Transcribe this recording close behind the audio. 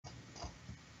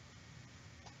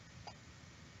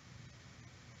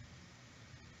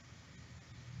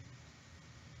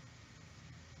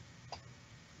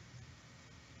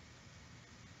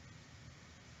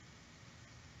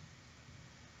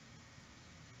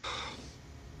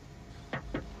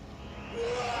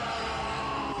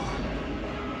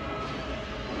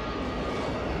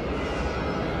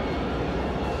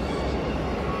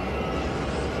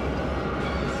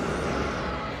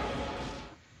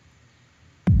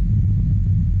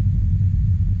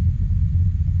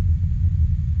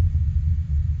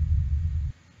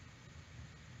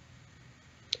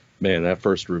Man, that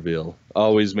first reveal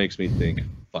always makes me think,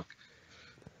 fuck,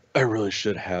 I really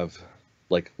should have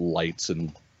like lights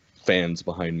and fans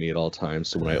behind me at all times.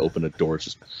 So when I open a door,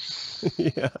 it's just,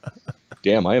 Yeah.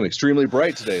 damn, I am extremely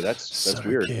bright today. That's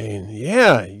weird. Sarkane.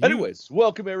 Yeah. Anyways,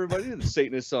 welcome everybody to the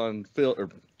Satanists on Film, or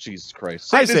Jesus Christ,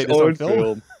 Hi, Satanists Satanists on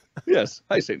Film. Yes,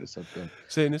 hi, Satanists on Film.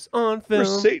 Satanists on We're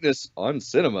Film. Satanists on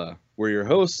Cinema. We're your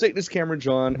hosts, Satanist Cameron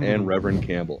John and Reverend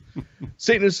Campbell.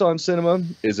 Satanists on Cinema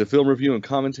is a film review and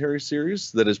commentary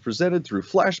series that is presented through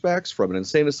flashbacks from an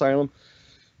insane asylum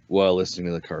while listening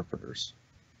to the Carpenters.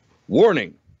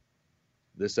 Warning!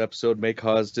 This episode may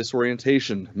cause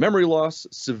disorientation, memory loss,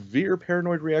 severe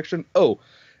paranoid reaction. Oh,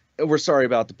 we're sorry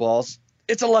about the balls.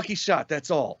 It's a lucky shot,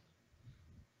 that's all.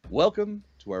 Welcome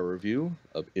to our review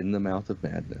of In the Mouth of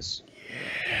Madness.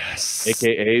 Yes.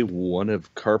 AKA one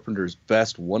of Carpenter's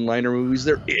best one-liner movies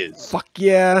there is. Fuck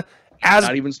yeah. As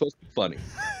Not even supposed to be funny.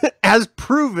 as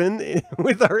proven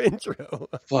with our intro.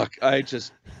 Fuck, I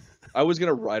was going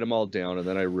to write them all down, and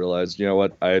then I realized, you know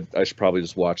what, I should probably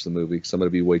just watch the movie, because I'm going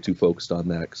to be way too focused on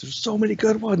that, because there's so many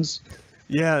good ones.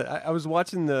 Yeah, I was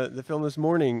watching the film this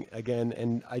morning again,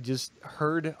 and I just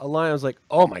heard a line. I was like,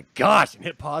 oh my gosh, and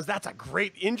hit pause. That's a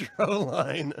great intro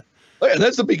line. Oh, yeah,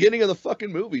 that's the beginning of the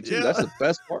fucking movie, too. Yeah. That's the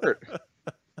best part.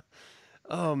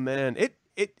 Oh, man. It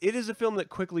is a film that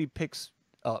quickly picks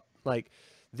up. Like,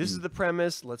 this is the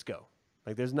premise. Let's go.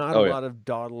 Like, there's not a lot of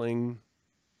dawdling.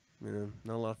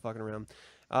 Not a lot of fucking around.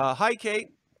 Hi, Kate.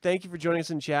 Thank you for joining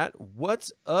us in chat.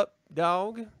 What's up,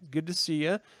 dog? Good to see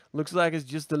you. Looks like it's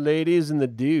just the ladies and the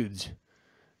dudes.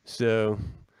 So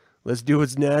let's do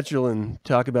what's natural and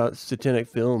talk about satanic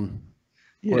film.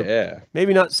 Yeah. Or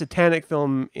maybe not satanic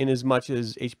film in as much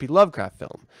as H.P. Lovecraft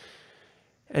film.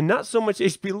 And not so much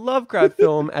H.P. Lovecraft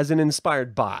film as an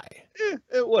inspired by.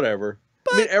 Whatever.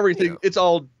 But, I mean, everything, you know. it's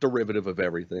all derivative of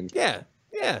everything. Yeah.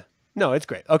 No, it's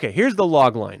great. Okay, here's the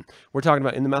log line. We're talking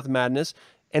about In the Mouth of Madness.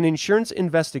 An insurance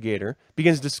investigator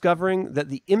begins discovering that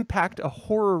the impact a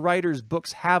horror writer's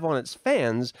books have on its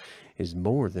fans is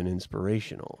more than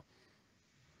inspirational.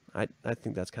 I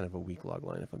think that's kind of a weak log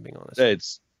line, if I'm being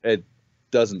honest. It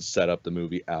doesn't set up the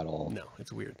movie at all. No,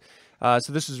 it's weird.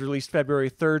 So this was released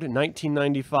February 3rd,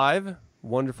 1995.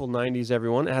 Wonderful 90s,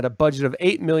 everyone. It had a budget of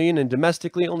 $8 million, and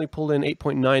domestically only pulled in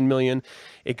 $8.9 million.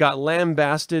 It got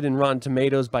lambasted in Rotten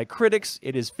Tomatoes by critics.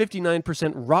 It is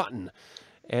 59% rotten.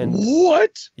 And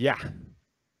what? Yeah.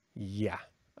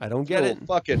 I don't get it.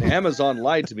 Fucking Amazon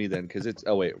lied to me then, because it's...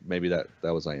 Oh, wait. Maybe that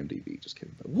was IMDb. Just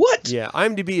kidding. What? Yeah,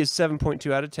 IMDb is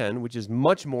 7.2 out of 10, which is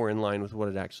much more in line with what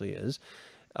it actually is.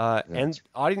 And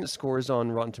audience scores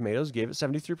on Rotten Tomatoes gave it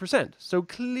 73%. So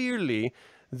clearly...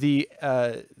 The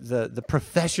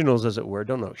professionals, as it were,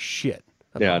 don't know shit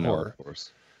about horror. Of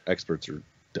course. Experts are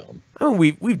dumb. Oh,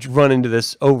 we've run into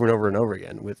this over and over and over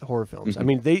again with horror films. I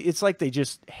mean, it's like they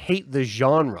just hate the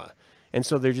genre, and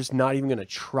so they're just not even going to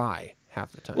try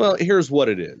half the time. Well, here's what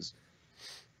it is.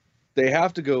 They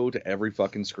have to go to every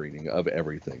fucking screening of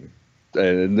everything.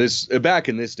 And back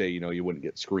in this day, you wouldn't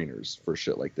get screeners for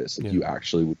shit like this. Like, you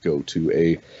actually would go to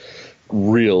a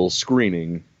real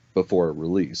screening before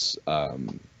release,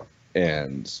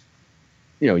 and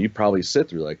you probably sit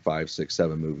through like 5, 6,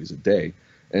 7 movies a day,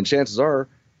 and chances are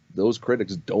those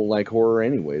critics don't like horror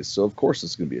anyways, so of course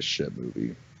it's gonna be a shit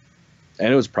movie,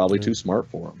 and it was probably too smart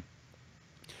for them.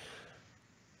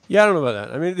 Yeah, I don't know about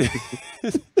that. I mean,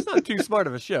 it's not too smart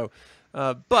of a show,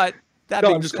 but that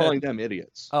I'm just calling them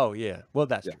idiots. Oh yeah, well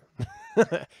that's true.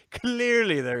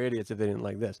 Clearly they're idiots if they didn't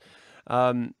like this.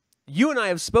 You and I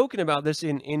have spoken about this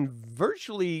in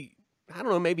virtually, I don't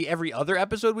know, maybe every other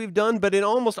episode we've done, but in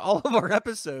almost all of our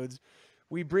episodes,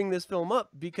 we bring this film up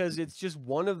because it's just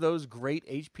one of those great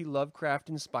H.P.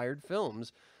 Lovecraft-inspired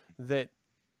films that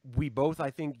we both, I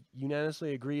think,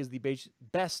 unanimously agree is the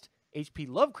best H.P.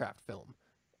 Lovecraft film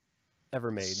ever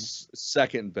made.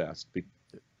 Second best,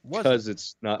 because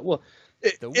it's not... Well,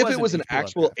 if it was an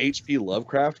actual H.P.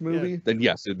 Lovecraft movie, then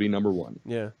yes, it'd be number 1.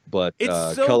 Yeah. But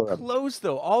it's so close,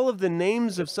 though. All of the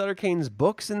names of Sutter Kane's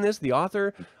books in this, the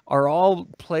author, are all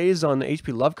plays on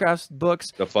H.P. Lovecraft's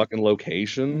books. The fucking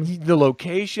locations. The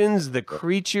locations, the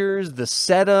creatures, the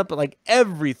setup, like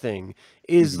everything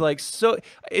is like so...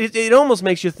 It almost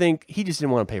makes you think he just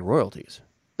didn't want to pay royalties.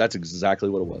 That's exactly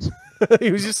what it was.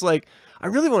 He was just like, I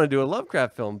really want to do a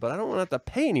Lovecraft film, but I don't want to have to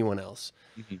pay anyone else.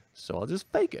 So I'll just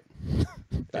fake it.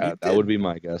 That would be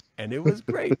my guess. And it was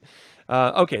great.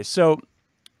 Okay, so,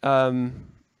 I'm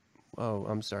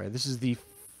sorry. This is the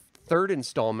third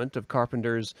installment of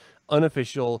Carpenter's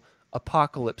unofficial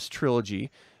Apocalypse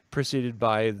trilogy, preceded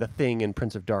by The Thing and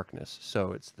Prince of Darkness.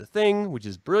 So it's The Thing, which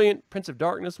is brilliant, Prince of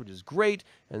Darkness, which is great,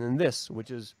 and then this, which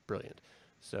is brilliant.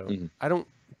 So I don't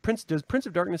Does Prince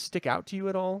of Darkness stick out to you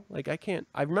at all? Like I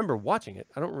remember watching it.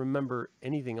 I don't remember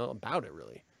anything about it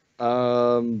really.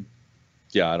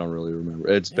 Yeah, I don't really remember.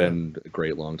 It's been a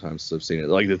great long time since I've seen it.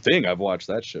 Like The Thing, I've watched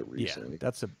that shit recently. Yeah,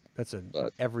 that's a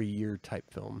every year type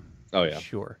film. Oh yeah,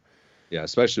 sure. Yeah,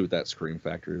 especially with that Scream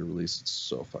Factory release, it's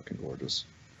so fucking gorgeous.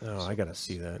 Oh, I gotta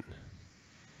see that.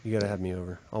 You gotta have me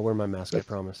over. I'll wear my mask. I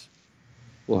promise.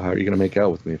 Well, how are you gonna make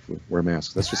out with me if we wear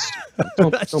masks? That's just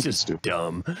That's don't just be stupid.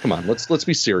 dumb. Come on, let's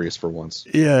be serious for once.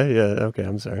 Yeah. Okay,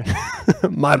 I'm sorry.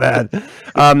 My bad.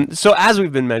 So as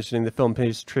we've been mentioning, the film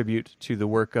pays tribute to the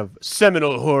work of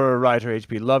seminal horror writer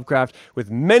H.P. Lovecraft,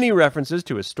 with many references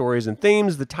to his stories and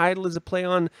themes. The title is a play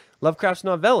on Lovecraft's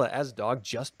novella, as Dog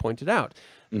just pointed out.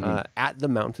 At the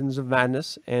Mountains of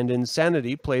Madness and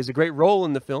Insanity plays a great role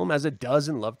in the film, as it does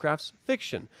in Lovecraft's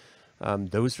fiction.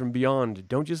 Those from beyond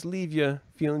don't just leave you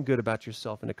feeling good about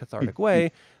yourself in a cathartic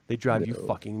way. They drive you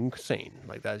fucking insane.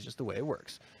 Like, that's just the way it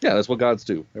works. Yeah, that's what gods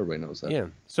do. Everybody knows that. Yeah.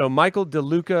 So Michael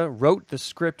DeLuca wrote the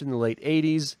script in the late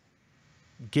 80s,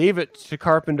 gave it to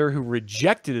Carpenter, who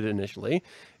rejected it initially,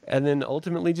 and then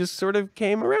ultimately just sort of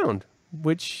came around,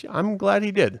 which I'm glad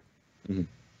he did,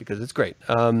 because it's great.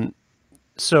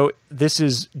 So this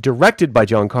is directed by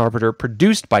John Carpenter,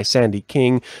 produced by Sandy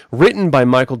King, written by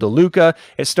Michael DeLuca.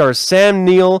 It stars Sam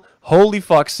Neill. Holy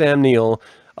fuck, Sam Neill.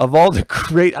 Of all the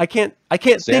great, I can't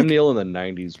Sam Neill in the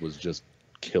 90s was just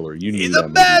killer. You knew He's that the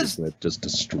movie best! was gonna just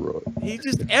destroy. He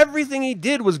just, everything he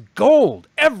did was gold.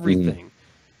 Everything.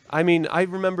 I mean, I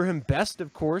remember him best,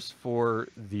 of course, for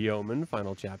The Omen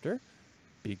final chapter,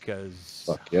 because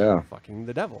Fuck yeah. fucking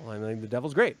the devil. I mean, the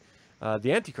devil's great.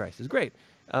 The Antichrist is great.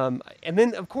 And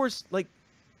then, of course, like,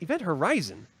 Event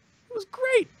Horizon, it was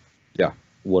great. Yeah,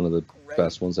 one of the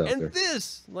best ones out and there.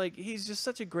 This, like, he's just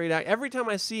such a great actor. Every time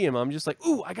I see him, I'm just like,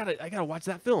 ooh, I gotta watch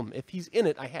that film. If he's in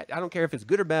it, I don't care if it's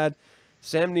good or bad.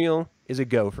 Sam Neill is a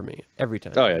go for me every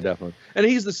time. Oh yeah, definitely. And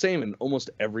he's the same in almost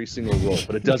every single role,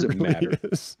 but it doesn't really matter.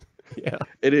 is. Yeah.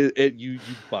 It is. You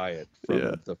buy it from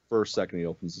Yeah. the first second he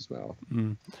opens his mouth.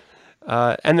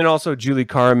 And then also Julie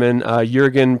Carmen,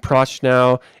 Jürgen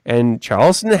Prochnow, and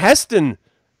Charlton Heston.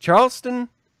 Charlton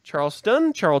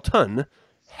Heston.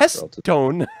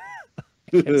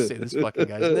 I can't say this fucking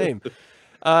guy's name.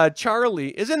 Charlie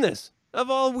is in this. Of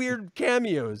all weird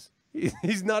cameos,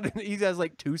 he's not. He has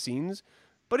like 2 scenes,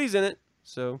 but he's in it.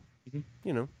 So,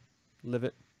 you know, live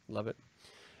it, love it.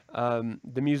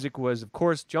 The music was, of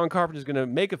course, John Carpenter's going to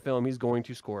make a film. He's going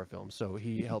to score a film, so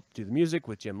he helped do the music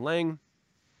with Jim Lang.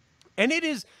 And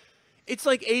it's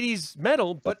like 80s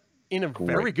metal, but in a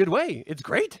very good way. It's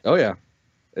great. Oh yeah,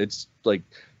 it's like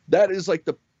that is like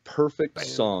the perfect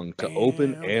song to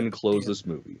open and close this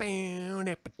movie.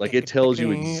 Like, it tells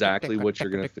you exactly what you're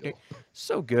gonna feel.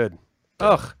 So good.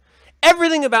 Ugh.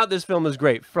 Everything about this film is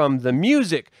great, from the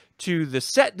music to the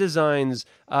set designs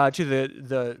to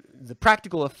the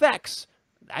practical effects.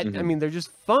 I mean, they're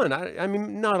just fun. I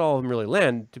mean, not all of them really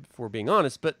land, if we're being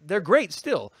honest, but they're great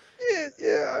still.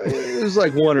 Yeah. There's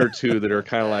like 1 or 2 that are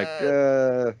kind of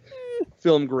like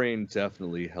film grain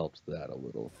definitely helped that a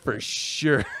little. For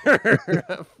sure.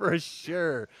 For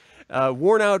sure.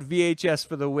 Worn out VHS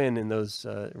for the win in those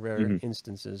rare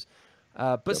instances.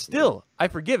 But definitely. Still, I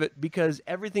forgive it, because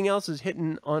everything else is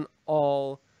hitting on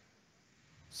all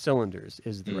cylinders,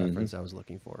 is the reference I was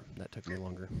looking for. That took me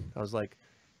longer. I was like,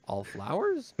 all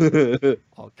flowers?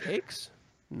 All cakes?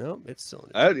 No, it's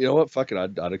cylinders. You know what? Fuck it.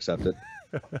 I'd accept it.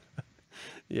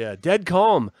 Yeah. Dead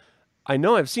Calm. I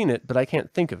know I've seen it, but I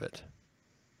can't think of it.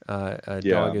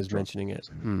 Dog is mentioning it.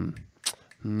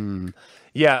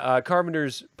 Yeah,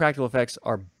 Carpenter's practical effects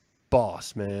are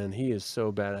boss, man. He is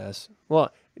so badass.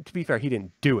 Well, to be fair, he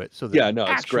didn't do it. So it's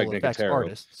Greg Nicotero.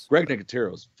 Artists. Greg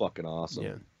Nicotero is fucking awesome.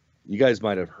 Yeah. You guys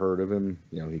might have heard of him.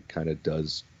 You know, he kind of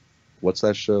does. What's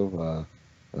that show?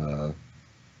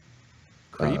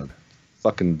 Creep.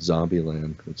 Fucking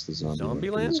Zombieland. What's the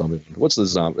Zombieland? What's the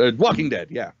zombie? Walking Dead.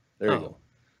 Yeah, there you go.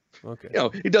 Okay. You know,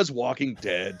 he does Walking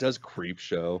Dead, does Creep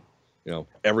Show. You know,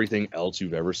 everything else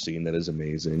you've ever seen that is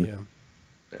amazing.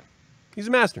 Yeah. He's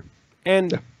a master,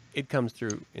 and it comes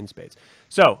through in spades.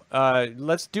 So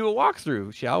let's do a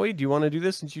walkthrough, shall we? Do you want to do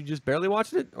this since you just barely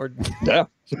watched it, or yeah,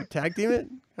 should we tag team it?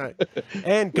 All right,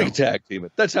 and we tag team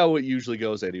it. That's how it usually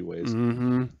goes, anyways.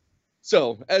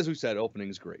 So, as we said,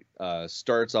 opening's great.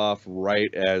 Starts off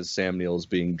right as Sam Neill's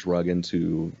being drugged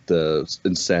into the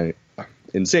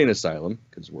insane asylum,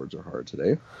 because words are hard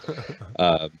today.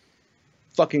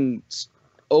 Fucking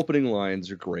opening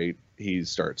lines are great. He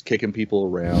starts kicking people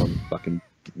around, fucking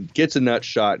gets a nut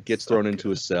shot, gets thrown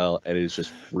into a cell, and is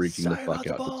just freaking the fuck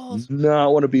out. Does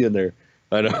not want to be in there.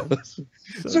 I know.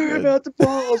 Sorry about the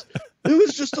balls. It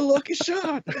was just a lucky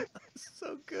shot.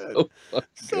 So good. So fucking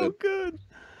So good. good.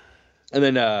 And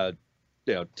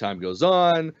then, time goes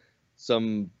on.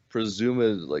 Some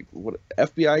presumed, like, what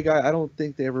FBI guy? I don't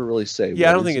think they ever really say. Yeah,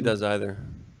 I what don't think is it does either.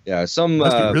 Yeah, some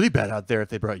Must be really bad out there if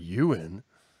they brought you in.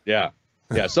 yeah,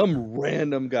 some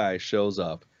random guy shows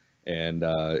up and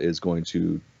is going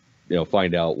to,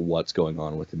 find out what's going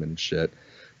on with him and shit.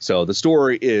 So the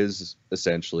story is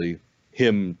essentially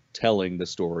him telling the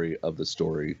story of the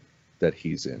story that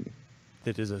he's in.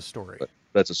 It is a story. But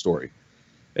that's a story.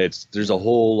 There's a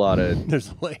whole lot of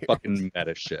There's layers. fucking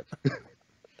meta shit.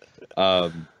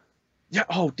 Yeah.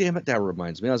 Oh, damn it. That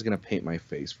reminds me. I was gonna paint my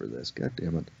face for this. God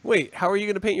damn it. Wait, how are you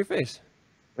gonna paint your face?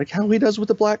 Like how he does with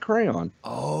the black crayon.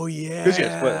 Oh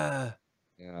yeah.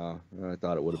 Yeah, I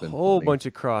thought it would have been Whole funny. bunch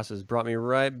of crosses brought me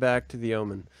right back to the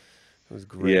Omen. It was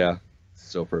great. Yeah,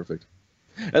 so perfect.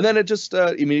 And then it just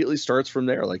immediately starts from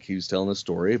there. Like he's telling a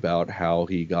story about how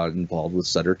he got involved with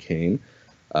Sutter Kane.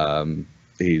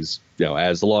 He's,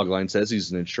 as the logline says,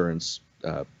 he's an insurance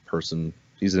person.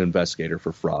 He's an investigator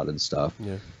for fraud and stuff.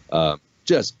 Yeah.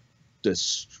 Just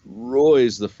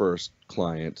destroys the first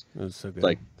client. It was so good.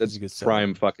 Like that's a good setup.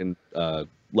 prime fucking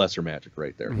lesser magic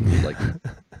right there. Like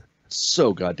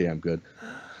so goddamn good.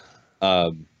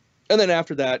 And then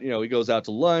after that, he goes out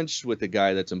to lunch with the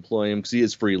guy that's employing him because he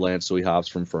is freelance, so he hops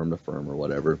from firm to firm or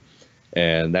whatever.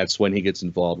 And that's when he gets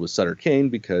involved with Sutter Kane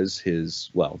because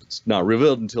it's not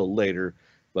revealed until later,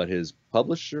 but his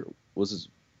publisher was his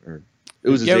agent. It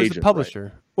was the publisher.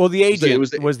 Right? Well, the agent was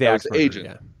the agent.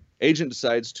 Yeah. Agent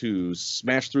decides to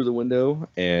smash through the window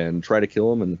and try to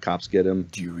kill him, and the cops get him.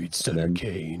 Do you read Sutter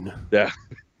Kane? Yeah.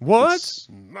 What?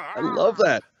 I love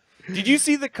that. Did you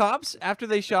see the cops after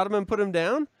they shot him and put him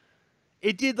down?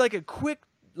 It did like a quick,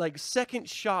 second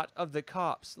shot of the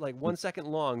cops, 1 second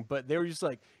long, but they were just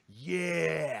like,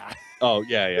 yeah. Oh,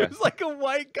 yeah. It was like a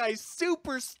white guy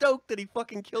super stoked that he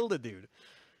fucking killed a dude.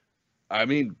 I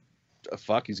mean,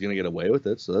 fuck, he's going to get away with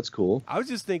it, so that's cool. I was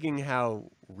just thinking how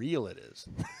real it is.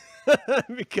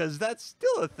 Because that's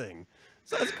still a thing.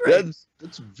 So that's great.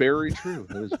 That's very true.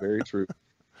 That is very true.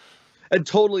 And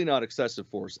totally not excessive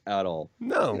force at all.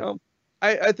 No.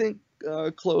 I think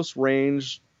close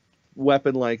range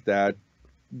weapon like that,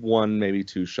 1, maybe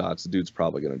 2 shots, the dude's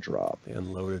probably going to drop. They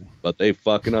unloaded. But they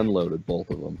fucking unloaded, both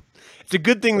of them. It's a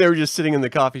good thing they were just sitting in the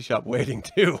coffee shop waiting,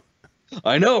 too.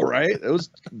 I know, right? It was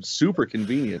super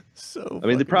convenient. So I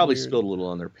mean, they probably weird. Spilled a little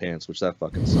on their pants, which that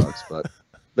fucking sucks, but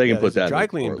they can put that dry in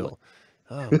cleaning bill.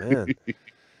 Oh, man.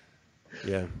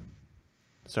 Yeah.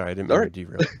 Sorry, I didn't mean to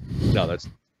derail. No, that's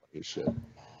shit.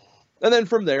 And then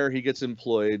from there, he gets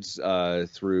employed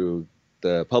through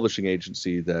the publishing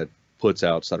agency that puts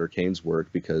out Sutter Kane's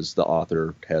work because the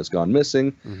author has gone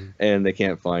missing and they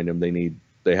can't find him.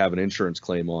 They have an insurance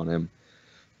claim on him,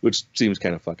 which seems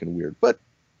kind of fucking weird, but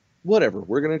whatever.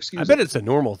 We're going to excuse it. I bet it's a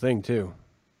normal thing too.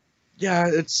 Yeah,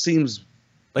 it seems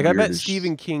I bet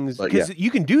Stephen King's, because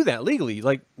you can do that legally.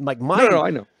 Like my No,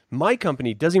 I know. My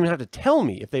company doesn't even have to tell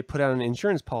me if they put out an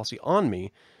insurance policy on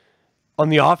me. On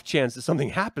the off chance that something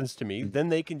happens to me, then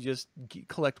they can just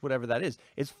collect whatever that is.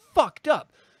 It's fucked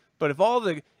up. But if all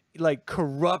the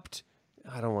corrupt,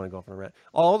 I don't want to go off on a rant,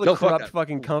 all the corrupt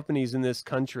fucking companies in this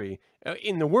country,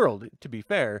 in the world, to be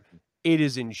fair, it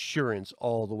is insurance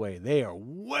all the way. They are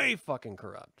way fucking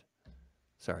corrupt.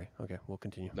 Sorry. Okay, we'll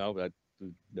continue.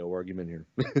 No argument here.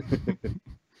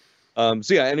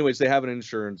 So yeah, anyways, they have an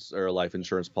insurance or a life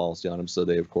insurance policy on him, so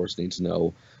they of course need to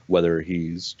know whether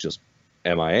he's just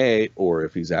MIA or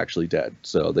if he's actually dead.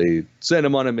 So they send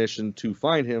him on a mission to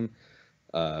find him,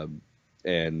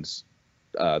 and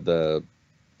the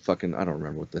fucking, I don't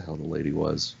remember what the hell the lady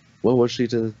was. What was she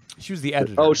to? She was the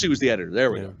editor. Oh, she was the editor.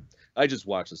 There we go. I just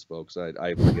watch this, folks. I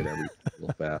forget everything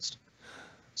real fast.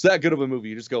 It's that good of a movie.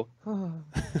 You just go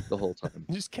the whole time.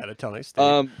 Just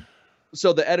catatonic.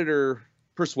 So the editor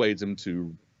persuades him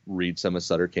to read some of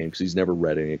Sutter Kane because he's never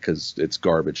read any because it's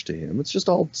garbage to him. It's just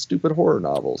all stupid horror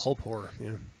novels. Pulp horror,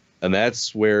 yeah. And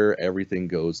that's where everything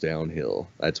goes downhill.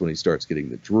 That's when he starts getting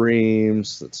the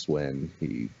dreams. That's when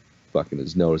he fucking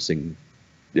is noticing,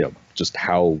 just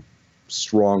how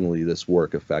strongly this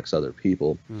work affects other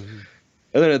people. Mm-hmm.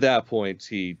 And then at that point,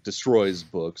 he destroys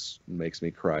books, makes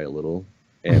me cry a little,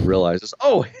 and realizes,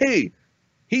 oh, hey,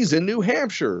 he's in New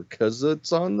Hampshire because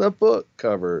it's on the book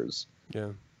covers.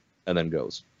 Yeah. And then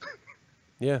goes.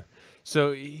 Yeah.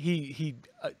 So he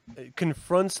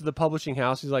confronts the publishing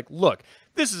house. He's like, look,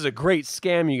 this is a great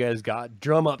scam you guys got.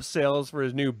 Drum up sales for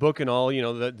his new book and all.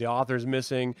 The author's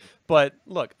missing. But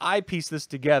look, I pieced this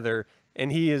together,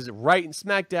 and he is right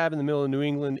smack dab in the middle of New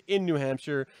England, in New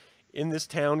Hampshire, in this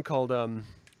town called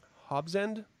Hobbs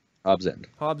End. Hobbs End.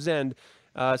 Hobbs End.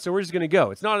 So we're just going to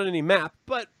go. It's not on any map,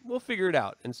 but we'll figure it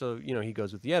out. And so, he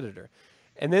goes with the editor.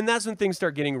 And then that's when things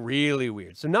start getting really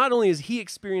weird. So not only is he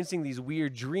experiencing these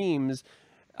weird dreams,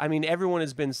 I mean, everyone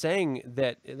has been saying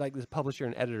that, like this publisher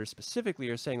and editor specifically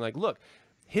are saying, like, look,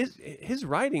 his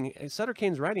writing, Sutter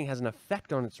Kane's writing has an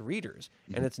effect on its readers,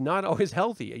 and it's not always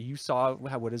healthy. You saw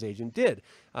what his agent did.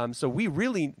 So we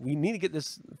need to get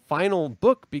this final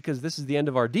book because this is the end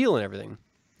of our deal and everything.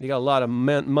 You got a lot of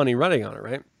money running on it,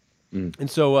 right? And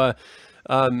so,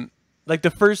 like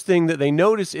the first thing that they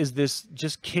notice is this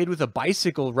just kid with a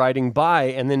bicycle riding by,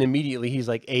 and then immediately he's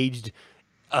like aged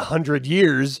 100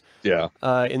 years. Yeah.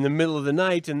 In the middle of the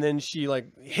night, and then she like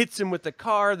hits him with the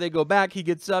car. They go back. He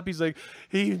gets up. He's like,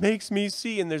 he makes me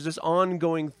see. And there's this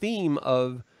ongoing theme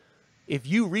of, if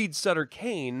you read Sutter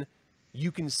Kane,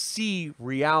 you can see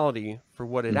reality for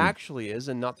what it actually is,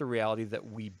 and not the reality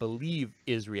that we believe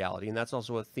is reality. And that's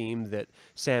also a theme that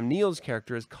Sam Neill's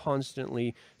character is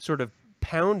constantly sort of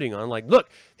pounding on, like, look,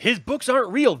 his books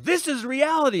aren't real. This is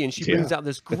reality. And she brings out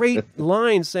this great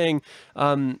line saying,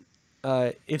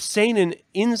 if sane and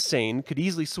insane could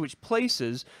easily switch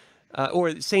places,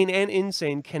 or sane and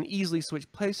insane can easily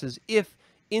switch places if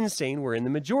insane were in the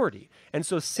majority. And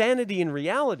so sanity and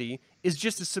reality is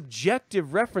just a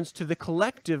subjective reference to the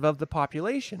collective of the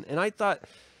population. And I thought,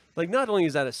 like, not only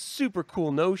is that a super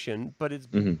cool notion, but it's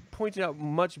pointed out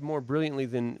much more brilliantly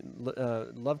than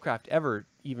Lovecraft ever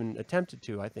even attempted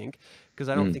to, I think, because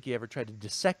I don't think he ever tried to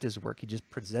dissect his work. He just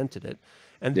presented it.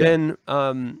 And then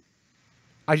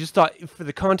I just thought, for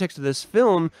the context of this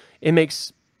film, it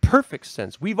makes perfect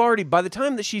sense. We've already, by the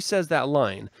time that she says that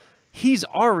line, he's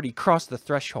already crossed the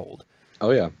threshold.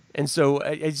 Oh, yeah. And so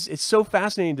it's so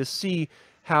fascinating to see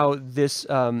how this,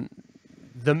 the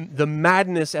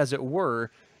madness, as it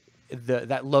were,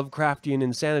 that Lovecraftian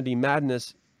insanity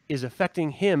madness is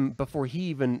affecting him before he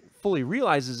even fully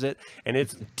realizes it. And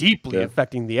it's deeply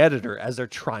affecting the editor as they're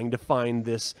trying to find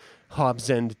this Hobbs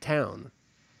End town.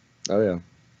 Oh, yeah.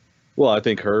 Well, I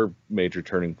think her major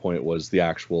turning point was the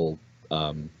actual,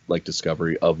 like,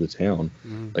 discovery of the town.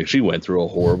 Like, she went through a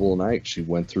horrible night. She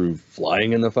went through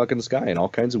flying in the fucking sky and all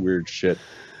kinds of weird shit.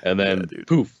 And then,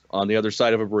 poof, on the other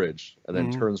side of a bridge. And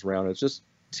then turns around. It's just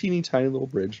teeny tiny little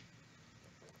bridge.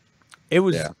 It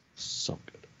was so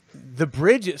good. The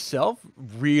bridge itself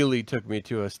really took me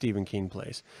to a Stephen King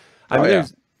place. I mean,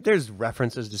 there's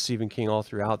references to Stephen King all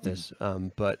throughout this,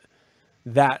 but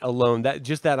that alone,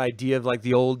 that idea of like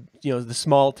the old, the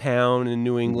small town in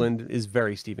New England is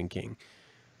very Stephen King.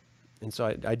 And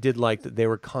so I did like that they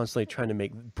were constantly trying to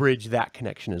bridge that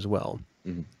connection as well.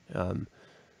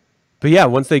 But yeah,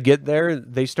 once they get there,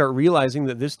 they start realizing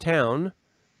that this town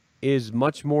is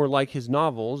much more like his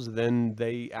novels than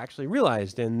they actually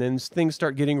realized. And then things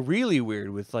start getting really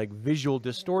weird with like visual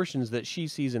distortions that she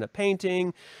sees in a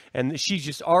painting, and she's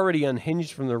just already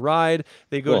unhinged from the ride.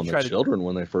 They go to try to children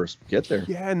when they first get there.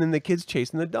 Yeah, and then the kid's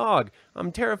chasing the dog.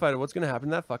 I'm terrified of what's going to happen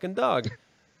to that fucking dog.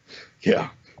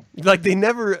 Like they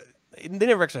never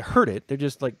actually hurt it. They're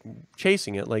just like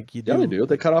chasing it like you do. Yeah, they do.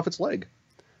 They cut off its leg.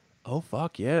 Oh,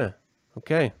 fuck yeah.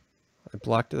 Okay. I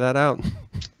blocked that out.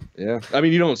 Yeah, I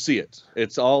mean, you don't see it.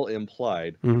 It's all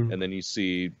implied. And then you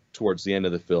see towards the end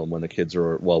of the film when the kids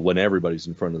are, when everybody's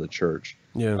in front of the church,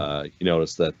 you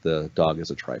notice that the dog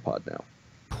is a tripod now.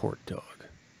 Poor dog.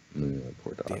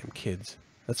 Poor dog. Damn kids.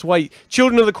 That's why,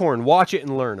 Children of the Corn, watch it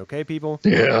and learn, okay, people?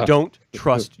 Yeah. Don't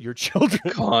trust your children.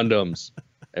 Condoms.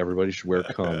 Everybody should wear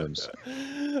condoms.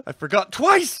 I forgot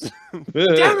twice.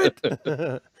 Damn it.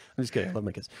 I'm just kidding. I love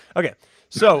my kids. Okay,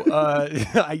 so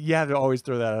you have to always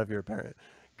throw that out if you're a parent.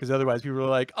 Because otherwise people are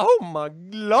like, oh my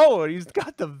Lord, he's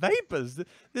got the vapors.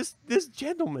 This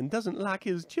gentleman doesn't like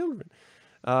his children.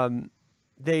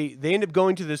 They end up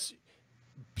going to this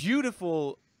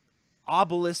beautiful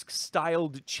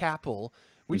obelisk-styled chapel,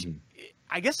 which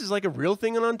I guess is like a real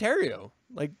thing in Ontario.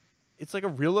 Like, it's like a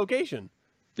real location.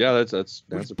 Yeah, that's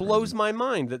which blows my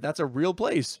mind that that's a real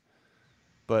place.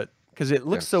 But because it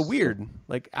looks so weird,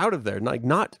 like out of there, like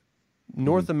not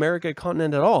North America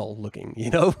continent at all looking,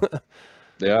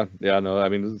 Yeah, no, I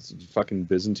mean, it's fucking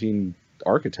Byzantine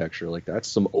architecture. Like, that's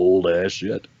some old-ass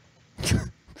shit.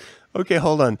 Okay,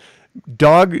 hold on.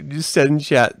 Dog just said in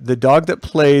chat, the dog that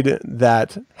played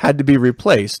that had to be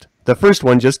replaced. The first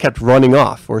one just kept running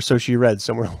off, or so she read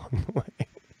somewhere along the way.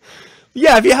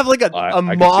 Yeah, if you have like a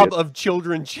mob of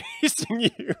children chasing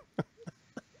you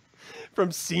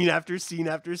from scene after scene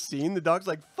after scene, the dog's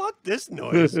like, fuck this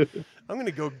noise. I'm going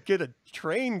to go get a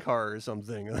train car or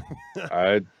something.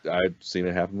 I've seen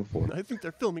it happen before. I think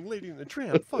they're filming Lady in the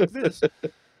Tramp. Fuck this.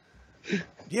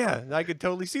 Yeah, I could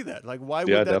totally see that. Like, why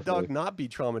would that dog not be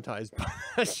traumatized by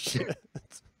that shit?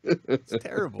 It's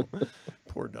terrible.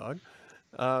 Poor dog.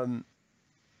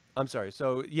 I'm sorry.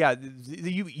 So yeah,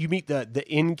 you meet the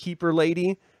innkeeper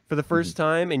lady for the first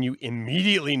time, and you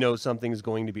immediately know something's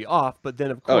going to be off. But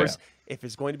then, of Oh, course, if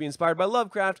it's going to be inspired by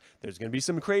Lovecraft, there's going to be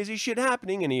some crazy shit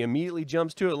happening, and he immediately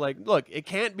jumps to it like, look, it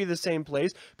can't be the same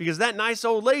place because that nice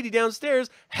old lady downstairs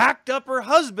hacked up her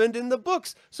husband in the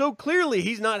books. So clearly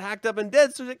he's not hacked up and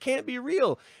dead, so it can't be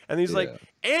real. And he's like,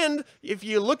 and if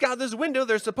you look out this window,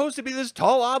 there's supposed to be this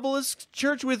tall obelisk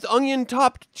church with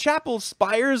onion-topped chapel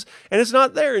spires, and it's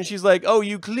not there. And she's like, oh,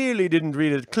 you clearly didn't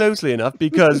read it closely enough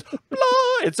because blah,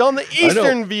 it's on the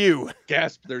eastern view.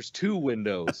 Gasp, there's 2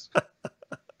 windows.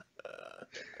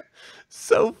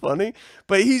 So funny.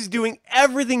 But he's doing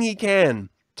everything he can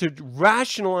to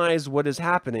rationalize what is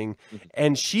happening,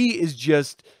 and she is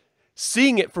just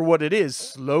seeing it for what it is,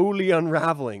 slowly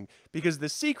unraveling. Because the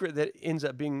secret that ends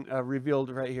up being revealed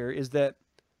right here is that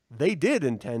they did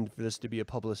intend for this to be a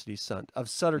publicity stunt of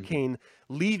Sutter Kane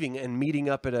leaving and meeting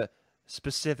up at a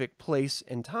specific place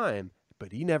and time,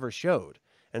 but he never showed.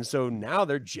 And so now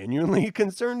they're genuinely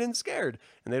concerned and scared,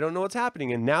 and they don't know what's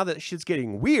happening. And now that shit's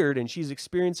getting weird and she's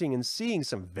experiencing and seeing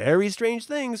some very strange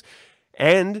things,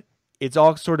 and it's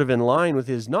all sort of in line with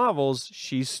his novels,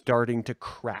 she's starting to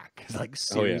crack. Like,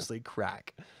 seriously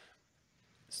crack.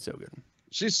 So good.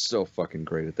 She's so fucking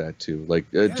great at that too.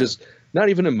 Like, just not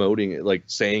even emoting, like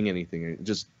saying anything.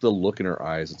 Just the look in her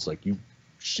eyes. It's like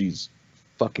she's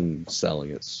fucking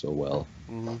selling it so well.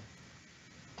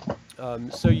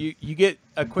 So you get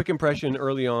a quick impression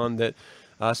early on that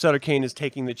Sutter Kane is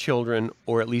taking the children,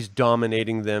 or at least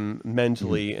dominating them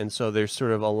mentally, and so they're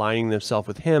sort of aligning themselves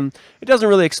with him. It doesn't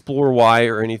really explore why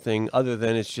or anything, other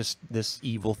than it's just this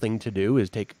evil thing to do, is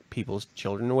take people's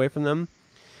children away from them.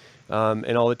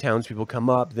 And all the townspeople come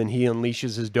up. Then he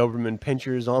unleashes his Doberman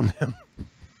pinchers on them,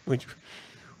 which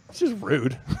is just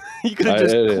rude. You could have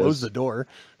just closed the door.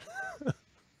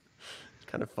 It's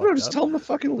kind of fucked up. Just tell them to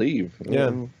fucking leave.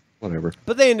 Yeah. Whatever.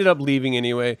 But they ended up leaving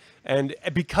anyway. And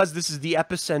because this is the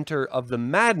epicenter of the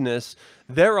madness,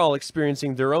 they're all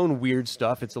experiencing their own weird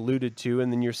stuff. It's alluded to.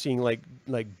 And then you're seeing like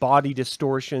body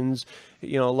distortions.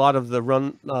 You know, a lot of the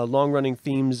long-running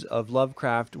themes of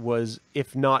Lovecraft was,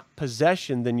 if not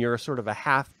possession, then you're sort of a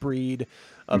half-breed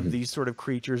of these sort of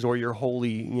creatures, or you're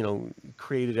wholly,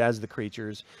 created as the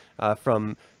creatures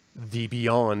from the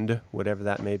beyond, whatever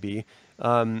that may be.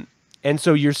 And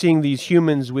so you're seeing these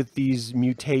humans with these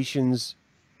mutations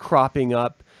cropping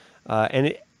up.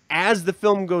 As the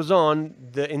film goes on,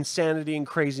 the insanity and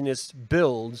craziness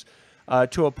builds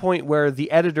to a point where the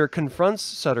editor confronts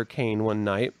Sutter Kane one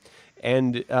night,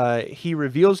 and he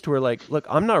reveals to her, like, look,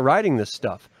 I'm not writing this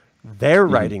stuff. They're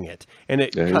writing it. And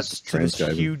it cuts to this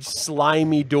huge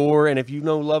slimy door. And if you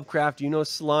know Lovecraft, you know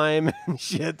slime and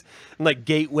shit. And like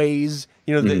gateways.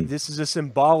 This is a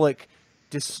symbolic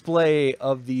display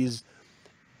of these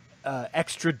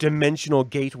extra-dimensional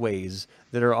gateways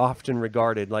that are often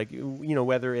regarded, like,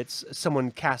 whether it's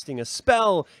someone casting a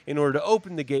spell in order to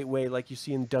open the gateway, like you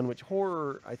see in Dunwich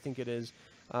Horror, I think it is,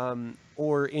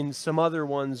 or in some other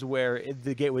ones where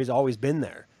the gateway's always been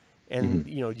there, and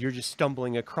you're just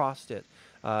stumbling across it.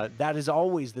 That is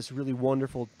always this really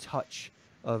wonderful touch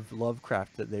of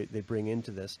Lovecraft that they bring into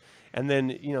this. And then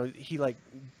he like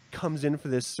comes in for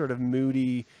this sort of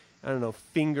moody, I don't know,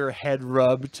 finger head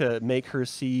rub to make her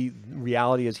see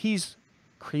reality as he's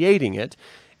creating it.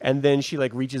 And then she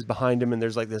like reaches behind him, and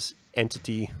there's like this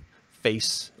entity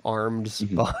face arms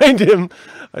behind him.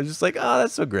 I was just like, oh,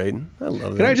 that's so great. I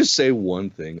love it. Can I just say one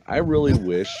thing? I really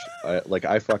wish,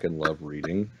 I fucking love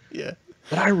reading. Yeah.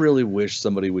 But I really wish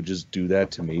somebody would just do that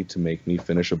to me to make me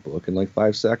finish a book in like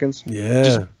 5 seconds. Yeah.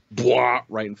 Just blah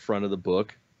right in front of the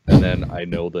book, and then I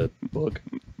know the book.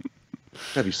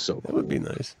 That'd be so cool. That would be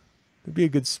nice. It'd be a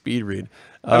good speed read.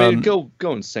 I mean, go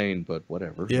insane, but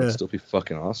whatever. Yeah. It'd still be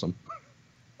fucking awesome.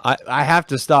 I have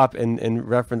to stop and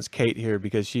reference Kate here,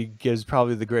 because she gives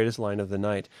probably the greatest line of the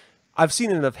night. I've seen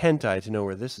enough hentai to know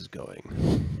where this is going.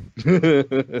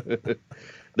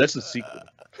 That's the sequel.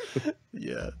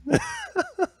 Yeah.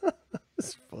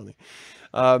 It's funny.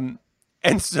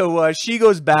 And so she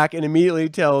goes back and immediately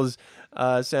tells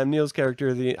Sam Neill's character,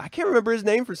 I can't remember his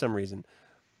name for some reason.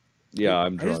 Yeah, I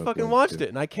just fucking watched it,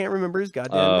 and I can't remember his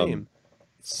goddamn name.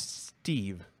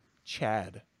 Steve,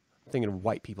 Chad. I'm thinking of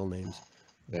white people names.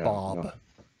 Yeah, Bob. no.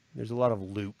 There's a lot of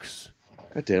Lukes.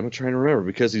 God damn, I'm trying to remember,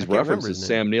 because he's referenced as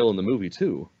Sam Neill in the movie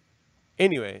too.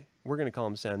 Anyway, we're gonna call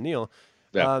him Sam Neill.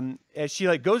 Yeah. And she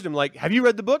like goes to him like, "Have you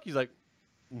read the book?" He's like,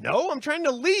 "No, I'm trying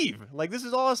to leave. Like, this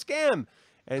is all a scam."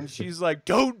 And she's like,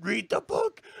 "Don't read the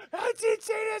book. That's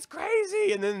insane. That's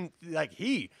crazy." And then like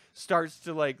he starts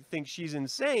to like think she's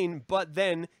insane, but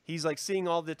then he's like seeing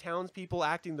all the townspeople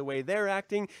acting the way they're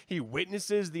acting. He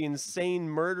witnesses the insane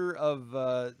murder of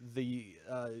the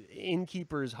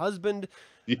innkeeper's husband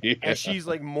as she's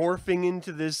like morphing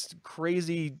into this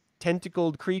crazy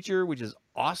tentacled creature, which is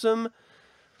awesome.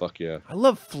 Fuck yeah. I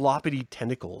love floppity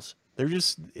tentacles. They're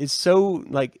just, it's so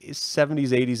like 70s,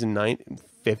 80s, and 50s,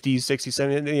 60s,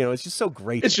 70s. You know, it's just so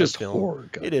great. It's just film. horror.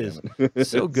 It is. It's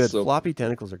so good. So... floppy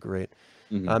tentacles are great.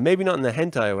 Maybe not in the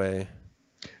hentai way.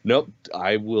 Nope.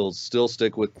 I will still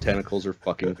stick with tentacles are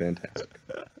fucking fantastic.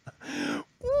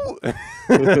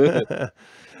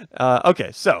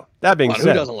 Okay, so that being said,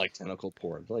 who doesn't like tentacle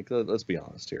porn? Like, let's be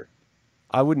honest here.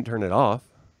 I wouldn't turn it off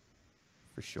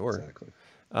for sure. Exactly.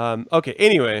 Okay.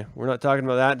 Anyway, we're not talking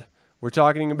about that. We're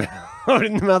talking about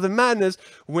in the Mouth of Madness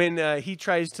when he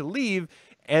tries to leave,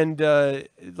 and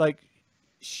like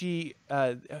she,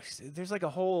 there's like a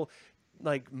whole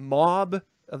like mob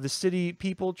of the city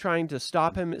people trying to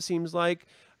stop him. It seems like.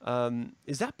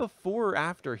 Is that before or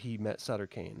after he met Sutter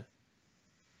Kane?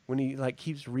 When he like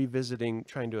keeps revisiting,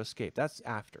 trying to escape. That's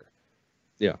after.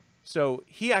 Yeah. So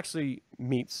he actually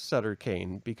meets Sutter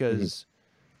Kane because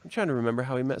I'm trying to remember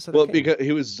how he met Sutter Well, Kane. because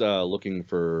he was looking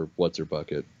for what's her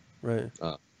bucket. Right.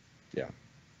 Yeah.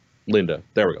 Linda.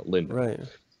 There we go. Linda. Right.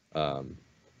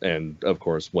 And of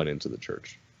course went into the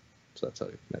church. So that's how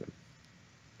he met him.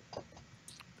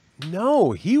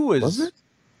 No, he was. Was it?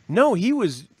 No, he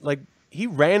was like he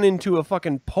ran into a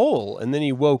fucking pole and then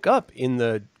he woke up in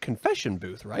the confession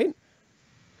booth, right?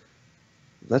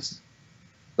 That's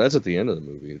at the end of the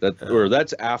movie. Or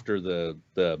that's after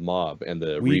the mob and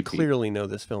the We repeat. clearly know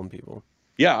this film, people.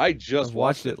 Yeah, I just I've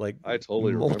watched it like I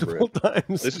totally multiple remember it.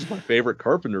 times. This is my favorite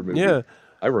Carpenter movie. Yeah.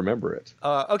 I remember it.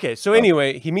 Okay, so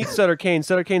anyway, he meets Sutter Kane.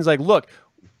 Sutter Kane's like, "Look,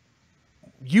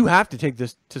 you have to take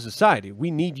this to society.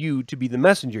 We need you to be the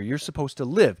messenger. You're supposed to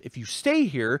live. If you stay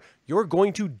here, you're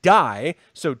going to die.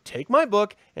 So take my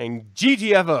book and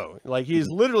GTFO." Like he's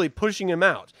literally pushing him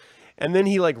out. And then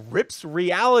he like rips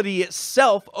reality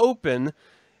itself open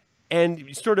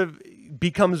and sort of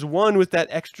becomes one with that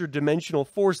extra dimensional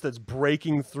force that's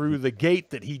breaking through the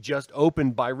gate that he just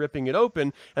opened by ripping it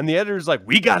open. And the editor's like,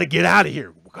 "We got to get out of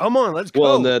here. Come on, let's go."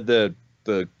 Well, and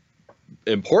the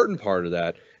important part of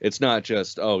that, it's not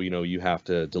just, oh, you have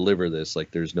to deliver this,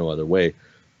 like there's no other way.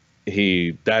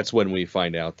 That's when we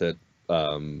find out that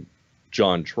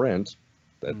John Trent,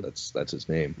 that's his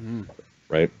name,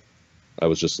 right? I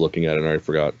was just looking at it and I already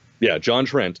forgot. Yeah, John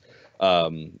Trent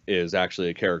is actually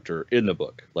a character in the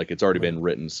book. Like it's already been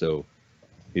written, so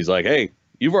he's like, "Hey,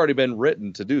 you've already been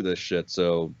written to do this shit,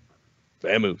 so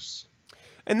vamoose."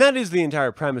 And that is the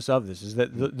entire premise of this, is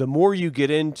that the more you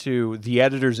get into the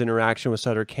editor's interaction with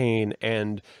Sutter Kane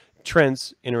and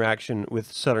Trent's interaction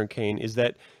with Sutter Kane, is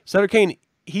that Sutter Kane,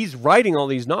 he's writing all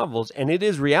these novels, and it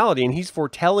is reality, and he's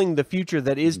foretelling the future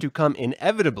that is to come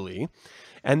inevitably,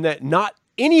 and that not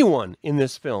anyone in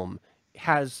this film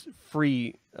has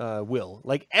free will.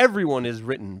 Like everyone is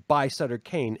written by Sutter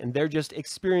Kane, and they're just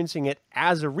experiencing it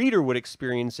as a reader would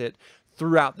experience it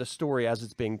throughout the story as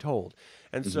it's being told.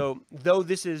 And so, though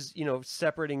this is,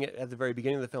 separating it at the very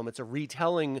beginning of the film, it's a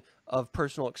retelling of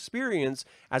personal experience.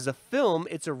 As a film,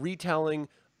 it's a retelling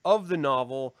of the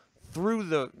novel through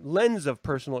the lens of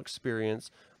personal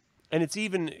experience. And it's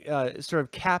even sort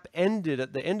of cap-ended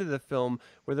at the end of the film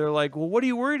where they're like, "Well, what are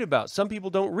you worried about? Some people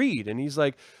don't read." And he's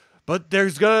like, "But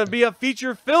there's going to be a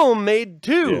feature film made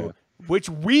too, which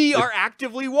we are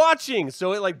actively watching."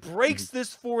 So it like breaks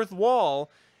this fourth wall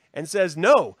and says,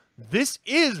 "No, this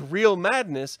is real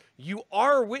madness. You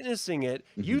are witnessing it.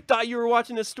 You thought you were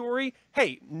watching a story?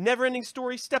 Hey, never-ending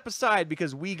story, step aside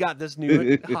because we got this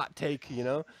new hot take,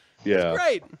 Yeah. It's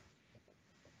great.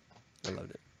 I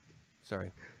loved it.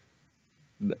 Sorry.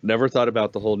 Never thought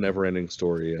about the whole never-ending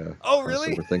story. Oh,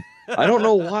 really? Sort of thing. I don't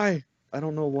know why.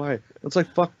 It's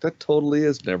like, fuck, that totally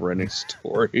is never-ending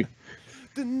story.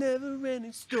 The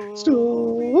never-ending story.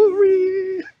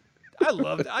 Story. I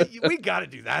love it. We got to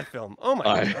do that film. Oh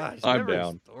my gosh. I'm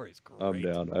down. Story's great. I'm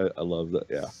down. I love that.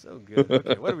 Yeah. So good.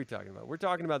 Okay, what are we talking about? We're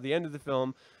talking about the end of the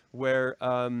film where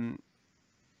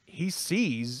he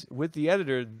sees with the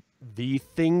editor the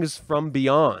things from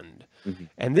beyond.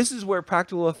 And this is where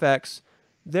practical effects,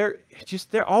 they're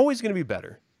always going to be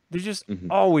better. They're just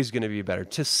always going to be better.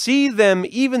 To see them,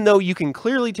 even though you can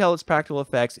clearly tell it's practical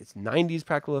effects, it's 90s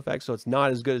practical effects, so it's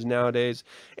not as good as nowadays,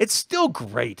 it's still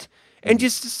great. And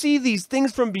just to see these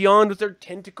things from beyond with their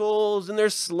tentacles and their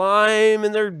slime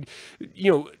and their,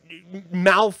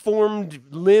 malformed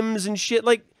limbs and shit,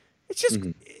 like, it's just,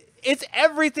 it's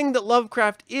everything that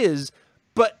Lovecraft is,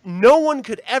 but no one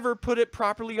could ever put it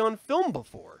properly on film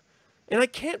before. And I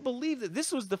can't believe that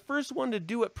this was the first one to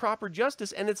do it proper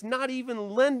justice, and it's not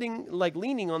even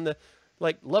leaning on the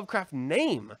Lovecraft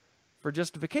name for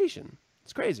justification.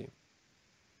 It's crazy.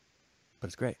 But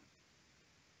it's great.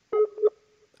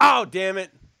 Oh, damn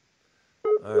it.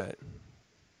 All right.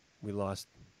 We lost.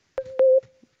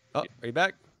 Oh, are you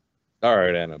back? All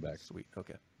right, Anna, back. Sweet.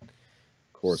 Okay. Of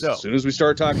course. So, as soon as we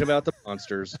start talking about the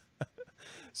monsters.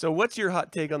 So what's your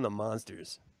hot take on the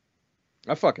monsters?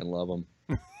 I fucking love them.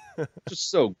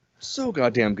 Just so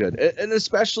goddamn good. And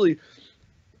especially,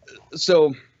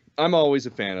 so I'm always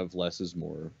a fan of less is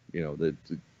more. You know,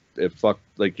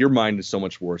 like your mind is so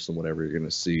much worse than whatever you're going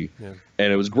to see. Yeah.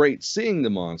 And it was great seeing the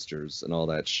monsters and all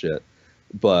that shit.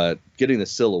 But getting the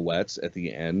silhouettes at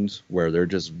the end where they're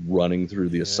just running through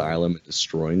the asylum and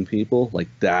destroying people, like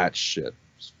that shit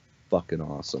was fucking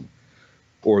awesome.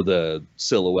 Or the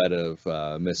silhouette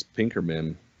of Miss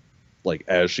Pinkerman, like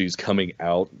as she's coming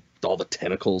out, all the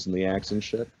tentacles and the axe and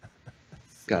shit.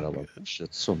 God, I love that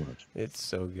shit so much. It's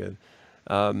so good.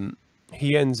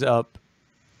 He ends up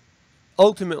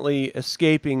ultimately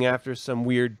escaping after some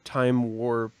weird time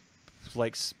warp,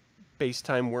 like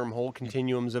space-time wormhole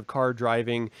continuums of car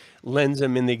driving, lands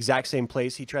him in the exact same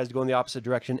place. He tries to go in the opposite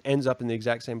direction, ends up in the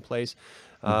exact same place.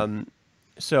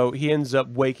 So he ends up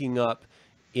waking up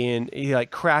he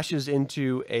like crashes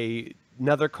into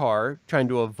another car trying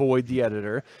to avoid the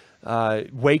editor,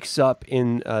 wakes up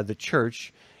in the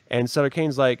church, and Sutter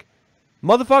Kane's like,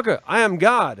 motherfucker, I am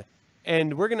God,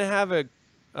 and we're going to have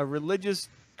a religious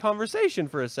conversation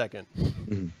for a second,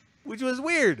 which was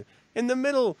weird in the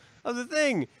middle of the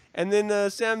thing. And then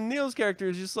Sam Neill's character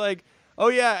is just like, oh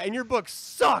yeah, and your books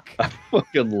suck. I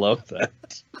fucking love that.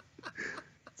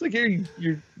 It's like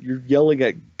you're yelling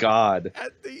at God.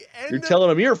 At the end, you're telling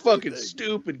him you're a fucking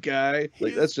stupid guy.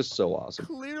 Like that's just so awesome.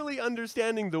 Clearly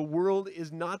understanding the world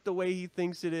is not the way he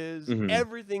thinks it is.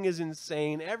 Everything is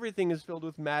insane. Everything is filled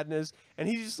with madness. And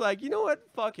he's just like, you know what?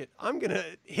 Fuck it. I'm gonna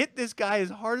hit this guy as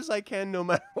hard as I can, no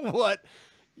matter what.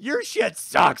 Your shit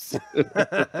sucks.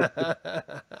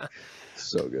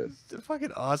 So good. It's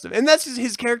fucking awesome. And that's just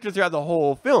his character throughout the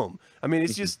whole film. I mean,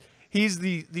 it's just he's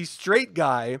the straight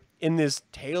guy in this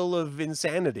tale of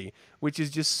insanity, which is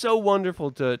just so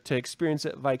wonderful to experience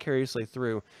it vicariously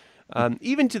through.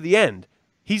 Even to the end,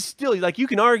 he's still, like, you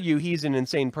can argue he's an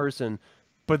insane person,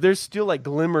 but there's still like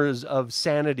glimmers of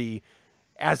sanity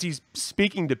as he's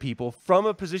speaking to people from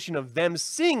a position of them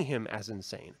seeing him as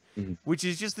insane, which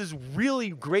is just this really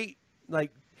great,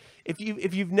 like, if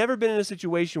you've never been in a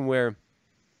situation where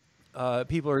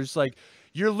people are just like,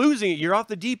 you're losing it, you're off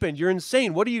the deep end, you're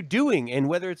insane, what are you doing? And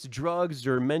whether it's drugs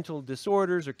or mental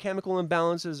disorders or chemical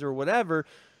imbalances or whatever,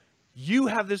 you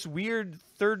have this weird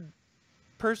third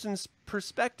person's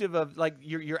perspective of like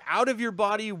you're out of your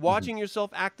body watching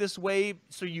yourself act this way,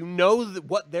 so you know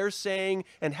what they're saying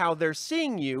and how they're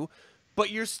seeing you,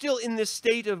 but you're still in this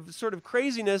state of sort of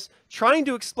craziness trying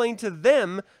to explain to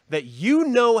them that you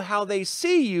know how they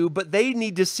see you, but they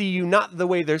need to see you not the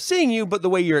way they're seeing you, but the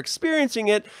way you're experiencing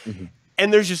it.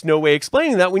 And there's just no way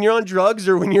explaining that when you're on drugs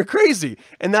or when you're crazy.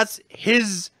 And that's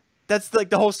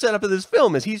like the whole setup of this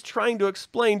film, is he's trying to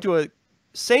explain to a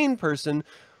sane person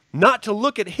not to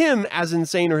look at him as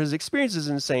insane or his experience as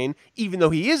insane, even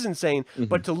though he is insane,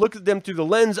 but to look at them through the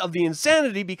lens of the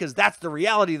insanity, because that's the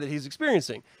reality that he's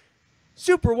experiencing.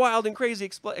 Super wild and crazy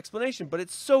explanation, but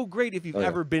it's so great if you've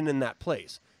ever been in that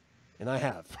place. And I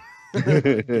have.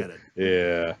 Get it.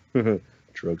 Yeah.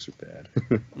 Drugs are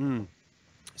bad.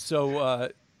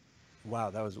 So, wow,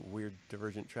 that was a weird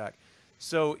divergent track.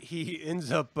 So he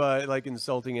ends up like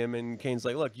insulting him, and Kane's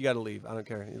like, look, you got to leave. I don't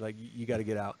care. Like, you got to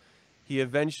get out. He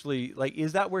eventually, like,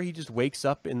 is that where he just wakes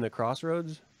up in the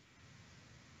crossroads?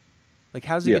 Like,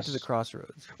 how does he get to the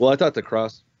crossroads? Well, I thought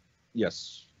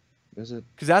yes. Is it?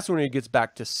 Because that's when he gets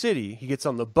back to city. He gets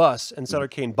on the bus, and Sutter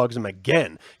Kane bugs him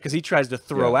again because he tries to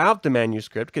throw out the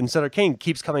manuscript, and Sutter Kane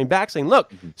keeps coming back saying,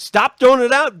 look, stop throwing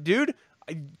it out, dude.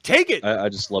 Take it. I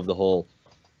just love the whole,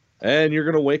 and you're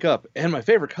going to wake up, and my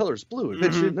favorite color is blue. I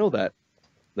bet you didn't know that.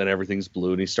 Then everything's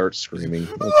blue, and he starts screaming.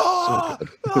 So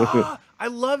good. I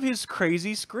love his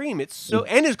crazy scream. It's so,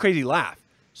 and his crazy laugh.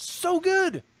 So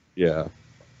good. Yeah.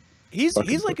 He's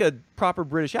like a proper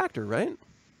British actor, right?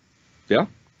 Yeah.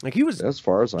 Like, he was, as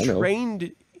far as I know,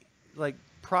 trained like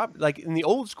in the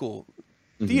old school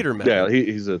theater method. Yeah,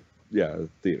 he's a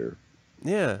theater.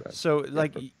 Yeah. So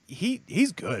like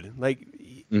he's good. Like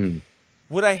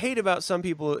what I hate about some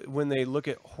people when they look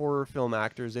at horror film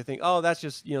actors, they think, oh, that's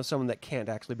just, someone that can't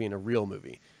actually be in a real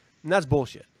movie. And that's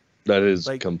bullshit. That is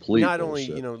like, complete not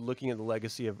bullshit. only, looking at the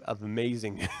legacy of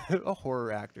amazing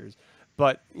horror actors,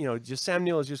 But, you know, just Sam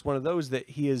Neill is just one of those that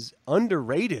he is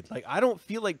underrated. Like, I don't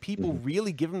feel like people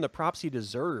really give him the props he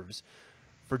deserves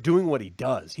for doing what he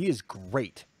does. He is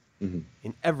great in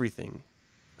everything.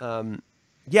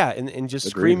 Yeah, and just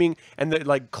Agreed. screaming and the,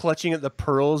 like clutching at the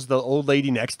pearls, the old lady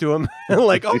next to him.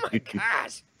 Like, oh my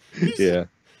gosh.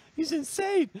 He's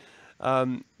insane.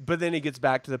 But then he gets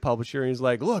back to the publisher and he's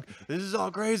like, look, this is all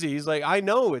crazy. He's like, I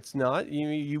know it's not.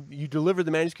 You delivered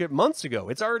the manuscript months ago.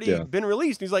 It's already been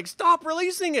released. And he's like, stop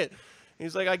releasing it. And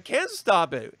he's like, I can't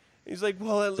stop it. He's like,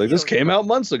 well, it's like, this came out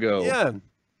months ago. Yeah.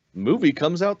 Movie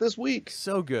comes out this week.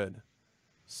 So good.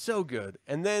 So good.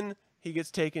 And then he gets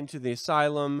taken to the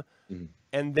asylum.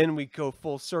 And then we go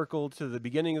full circle to the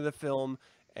beginning of the film.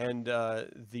 And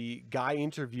the guy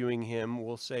interviewing him,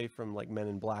 we'll say from like Men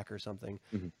in Black or something,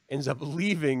 ends up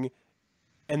leaving.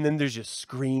 And then there's just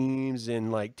screams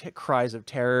and like cries of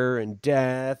terror and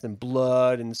death and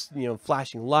blood and, you know,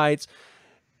 flashing lights.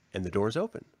 And the door's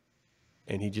open.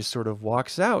 And he just sort of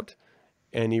walks out.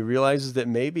 And he realizes that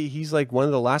maybe he's like one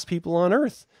of the last people on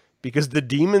Earth. Because the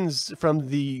demons from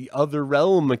the other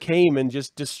realm came and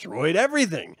just destroyed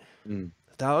everything.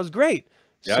 That was great.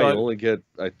 Yeah, so you only get,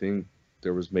 I think,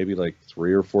 there was maybe like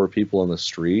 3 or 4 people on the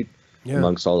street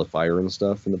amongst all the fire and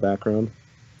stuff in the background.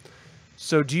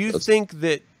 So do you think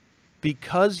that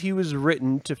because he was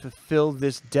written to fulfill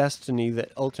this destiny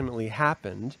that ultimately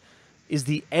happened, is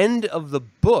the end of the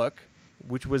book,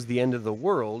 which was the end of the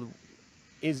world,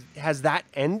 has that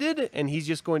ended and he's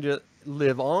just going to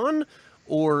live on?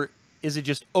 Or is it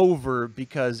just over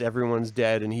because everyone's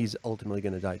dead and he's ultimately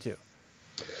going to die too?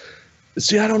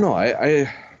 See, I don't know. I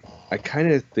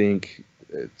kind of think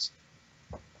it's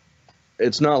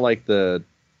not like an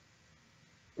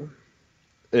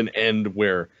end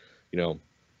where, you know,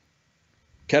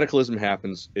 cataclysm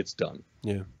happens, it's done.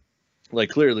 Yeah. Like,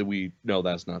 clearly we know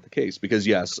that's not the case because,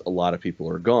 yes, a lot of people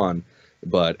are gone,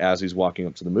 but as he's walking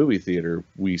up to the movie theater,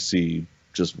 we see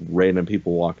just random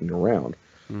people walking around.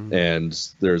 And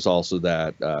there's also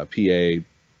that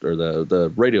PA or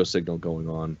the radio signal going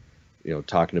on, you know,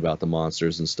 talking about the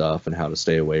monsters and stuff and how to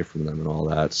stay away from them and all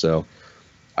that. So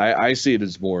I see it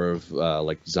as more of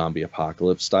like zombie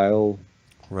apocalypse style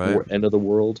end of the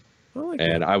world.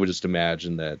 And I would just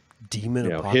imagine that demon,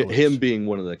 you know, him being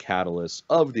one of the catalysts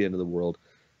of the end of the world,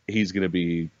 he's going to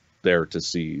be there to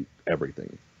see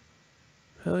everything.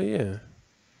 Hell yeah.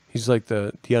 He's like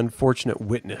the unfortunate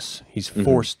witness. He's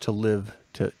forced to live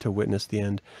to witness the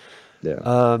end. Yeah.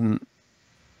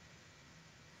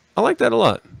 I like that a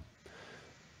lot.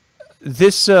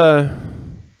 This, I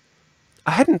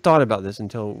hadn't thought about this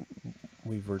until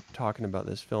we were talking about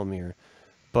this film here,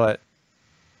 but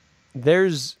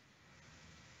is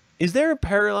there a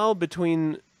parallel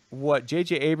between what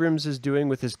J.J. Abrams is doing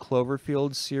with his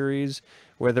Cloverfield series,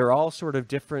 where they're all sort of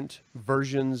different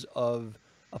versions of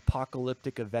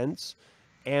apocalyptic events,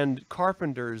 and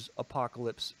Carpenter's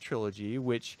Apocalypse trilogy,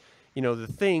 which, you know, The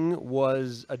Thing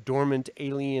was a dormant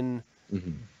alien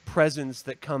presence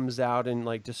that comes out and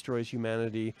like destroys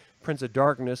humanity. Prince of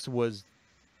Darkness was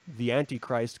the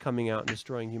Antichrist coming out and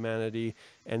destroying humanity.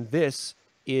 And this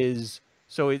is,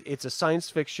 so it's a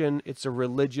science fiction, it's a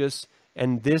religious,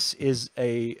 and this is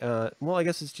a, well, I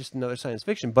guess it's just another science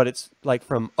fiction, but it's like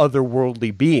from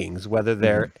otherworldly beings, whether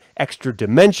they're extra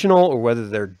dimensional or whether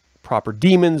they're proper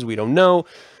demons, we don't know.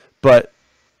 But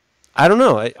I don't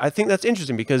know. I think that's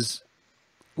interesting because,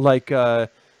 like,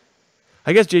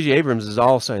 I guess J.J. Abrams is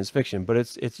all science fiction, but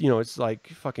it's you know, it's like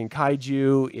fucking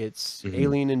kaiju, it's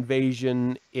alien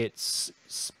invasion, it's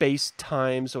space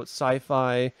time, so it's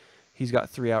sci-fi. He's got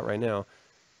 3 out right now.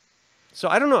 So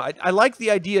I don't know. I like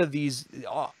the idea of these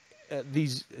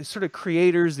sort of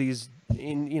creators, these,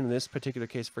 in this particular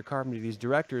case for Carpenter, these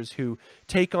directors who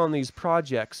take on these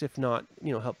projects, if not,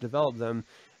 you know, help develop them,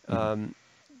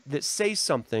 that say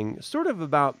something sort of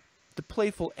about the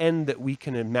playful end that we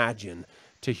can imagine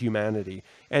to humanity.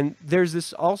 And there's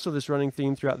this running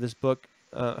theme throughout this book,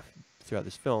 throughout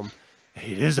this film.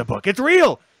 It is a book. It's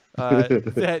real.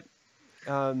 That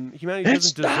humanity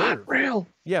doesn't deserve. Not real.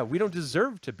 Yeah, we don't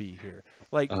deserve to be here.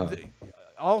 Like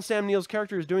all Sam Neill's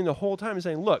character is doing the whole time is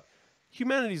saying, "Look,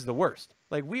 humanity's the worst.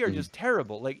 Like we are just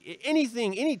terrible. Like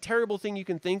any terrible thing you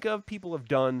can think of, people have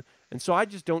done. And so I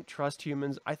just don't trust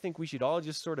humans. I think we should all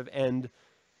just sort of end."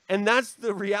 And that's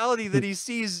the reality that he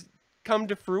sees come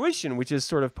to fruition, which is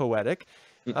sort of poetic.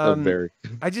 Very.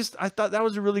 I thought that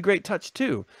was a really great touch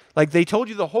too. Like they told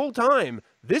you the whole time,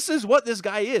 this is what this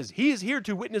guy is. He is here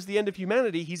to witness the end of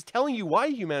humanity. He's telling you why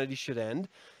humanity should end.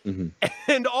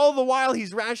 And all the while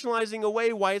he's rationalizing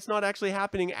away why it's not actually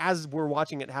happening as we're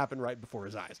watching it happen right before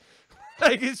his eyes.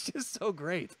 Like it's just so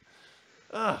great.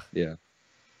 Yeah.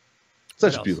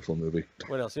 Such a beautiful movie.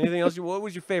 What else? Anything else? What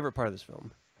was your favorite part of this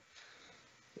film?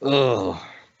 Oh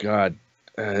God,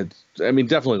 I mean,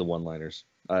 definitely the one-liners.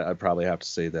 I probably have to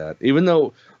say that, even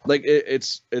though like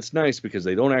it's nice because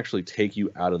they don't actually take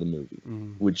you out of the movie,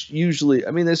 which usually,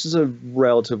 I mean, this is a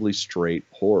relatively straight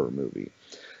horror movie.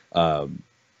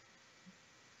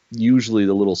 Usually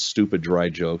the little stupid dry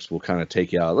jokes will kind of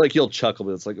take you out. Like you'll chuckle,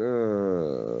 but it's like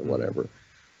whatever.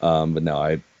 But no,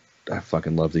 I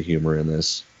fucking love the humor in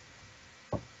this.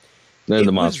 And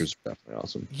the monsters are definitely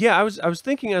awesome. Yeah, I was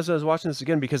thinking as I was watching this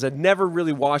again, because I'd never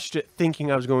really watched it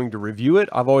thinking I was going to review it.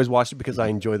 I've always watched it because I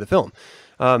enjoy the film.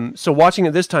 So watching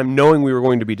it this time, knowing we were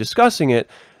going to be discussing it,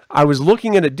 I was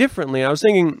looking at it differently. I was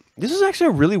thinking, this is actually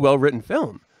a really well-written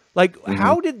film. Like,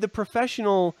 how did the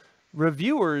professional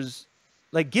reviewers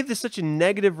like give this such a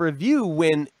negative review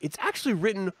when it's actually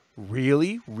written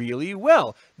really, really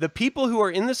well? The people who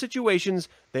are in the situations,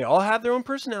 they all have their own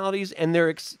personalities, and they're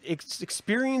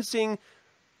experiencing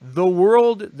the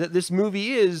world that this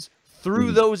movie is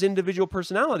through those individual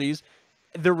personalities.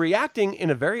 They're reacting in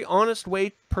a very honest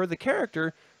way per the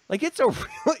character. Like, it's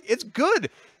it's good.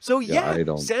 So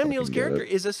yeah, Sam Neill's character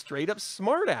is a straight up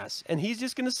smartass, and he's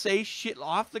just gonna say shit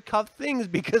off the cuff things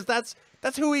because that's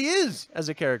who he is as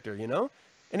a character, you know?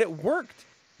 And it worked.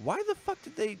 Why the fuck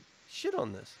did they shit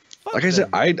on this? Fuck like I said,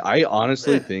 I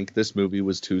honestly think this movie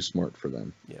was too smart for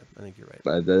them. Yeah, I think you're right.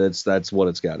 That's what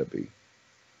it's got to be.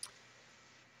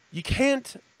 You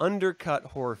can't undercut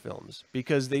horror films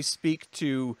because they speak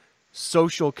to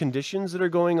social conditions that are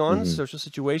going on, social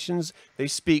situations. They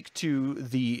speak to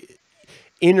the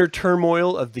inner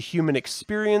turmoil of the human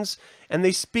experience, and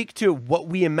they speak to what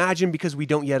we imagine because we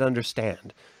don't yet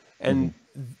understand. And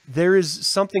there is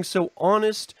something so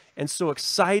honest and so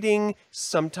exciting,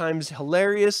 sometimes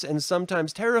hilarious and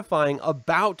sometimes terrifying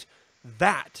about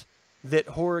that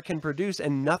horror can produce,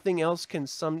 and nothing else can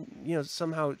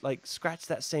somehow like scratch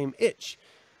that same itch.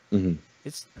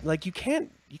 It's like you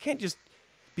can't just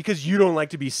because you don't like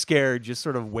to be scared just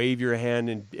sort of wave your hand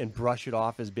and brush it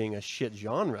off as being a shit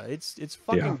genre. It's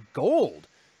fucking gold.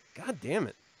 God damn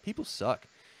it. People suck.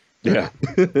 Yeah.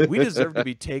 We deserve to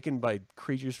be taken by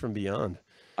creatures from beyond.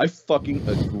 I fucking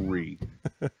agree.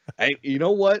 And you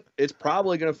know what? It's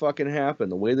probably gonna fucking happen.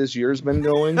 The way this year's been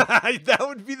going, that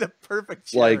would be the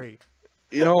perfect cherry. Like,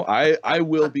 you know, I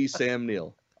will be Sam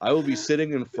Neill. I will be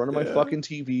sitting in front of my fucking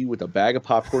TV with a bag of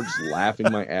popcorn, just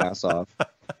laughing my ass off.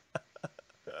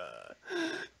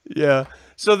 Yeah.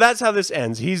 So that's how this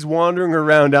ends. He's wandering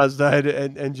around outside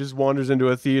and just wanders into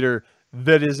a theater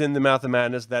that is in the Mouth of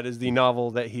Madness. That is the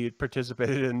novel that he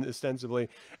participated in ostensibly.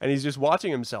 And he's just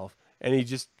watching himself. And he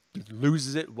just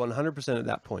loses it 100% at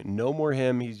that point. No more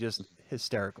him. He's just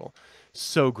hysterical.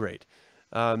 So great.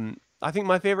 I think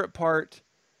my favorite part...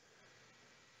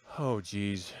 Oh,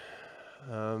 geez.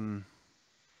 I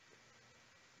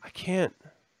can't...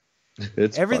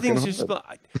 Everything's just...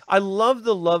 I love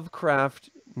the Lovecraft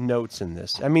notes in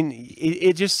this. I mean,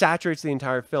 it just saturates the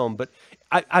entire film. But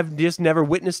I've just never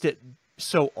witnessed it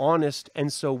so honest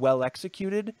and so well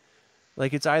executed.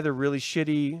 Like, it's either really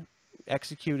shitty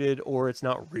executed or it's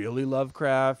not really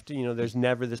Lovecraft. You know, there's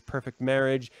never this perfect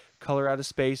marriage. Color Out of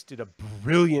Space did a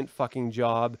brilliant fucking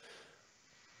job.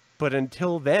 But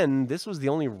until then, this was the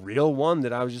only real one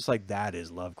that I was just like, that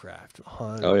is Lovecraft.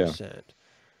 100%.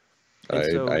 Oh,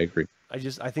 yeah. I agree.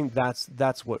 I think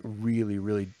that's what really,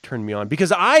 really turned me on,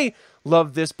 because I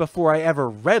loved this before I ever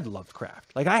read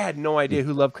Lovecraft. Like, I had no idea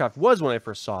who Lovecraft was when I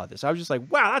first saw this. I was just like,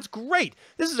 wow, that's great.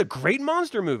 This is a great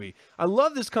monster movie. I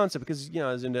love this concept because, you know,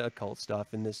 I was into occult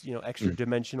stuff, and this, you know, extra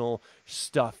dimensional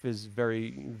stuff is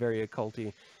very, very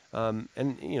occulty. And,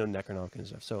 you know, Necronomicon and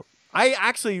stuff. So I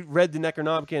actually read the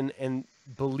Necronomicon and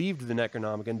believed the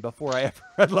Necronomicon before I ever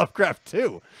read Lovecraft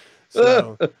too.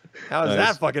 So how is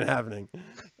that fucking happening?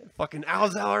 Fucking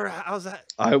Alzheimer, how's that?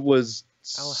 I was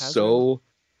so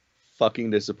fucking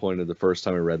disappointed the first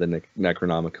time I read the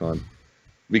Necronomicon,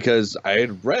 because I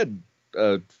had read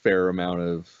a fair amount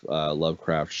of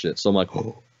Lovecraft shit. So I'm like,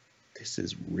 oh, this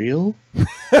is real?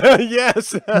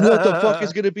 Yes. What the fuck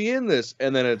is going to be in this?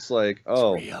 And then it's like,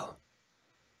 oh, it's real.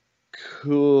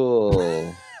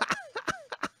 Cool.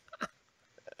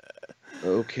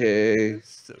 Okay.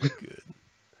 It's so good.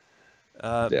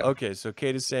 Okay, so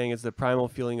Kate is saying it's the primal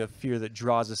feeling of fear that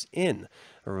draws us in.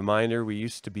 A reminder we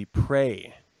used to be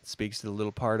prey. It speaks to the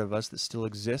little part of us that still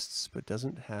exists but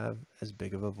doesn't have as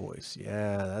big of a voice.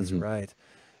 Yeah, that's right.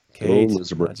 Kate,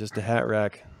 not just a hat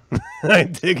rack. I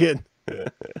dig it.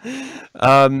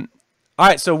 All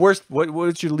right, so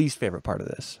what's your least favorite part of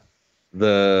this?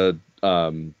 The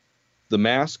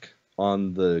mask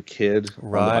on the kid.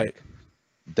 Right.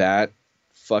 That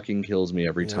fucking kills me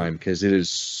every Yeah. time because it is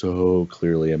so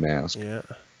clearly a mask. Yeah.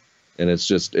 And it's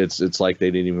just it's like they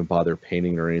didn't even bother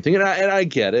painting or anything. And I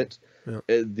get it. Yeah.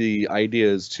 The idea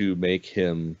is to make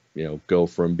him, go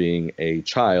from being a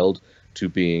child to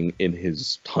being in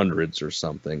his hundreds or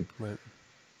something. Right.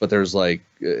 But there's like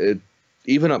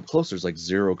even up close, there's like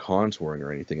zero contouring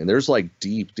or anything, and there's like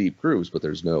deep grooves, but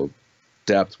there's no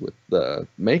depth with the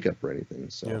makeup or anything.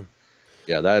 So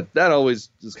yeah, that always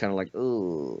is kind of like,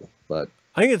 oh. But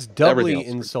I think it's everything doubly else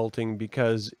is insulting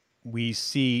because we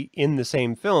see in the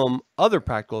same film other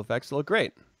practical effects that look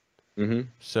great. mm-hmm.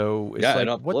 So it's Yeah, like, and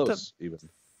up what close even.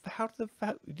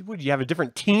 would you have a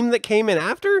different team that came in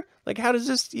after? Like, how does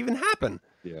this even happen?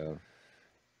 Yeah.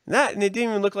 And it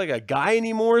didn't even look like a guy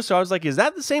anymore. So I was like, is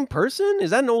that the same person? Is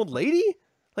that an old lady?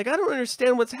 Like, I don't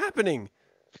understand what's happening.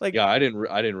 Like, Yeah, I didn't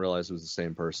realize it was the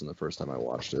same person the first time I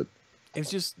watched it. it's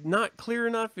just not clear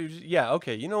enough. It was yeah,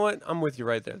 okay. You know what? I'm with you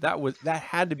right there. That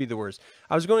had to be the worst.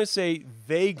 I was going to say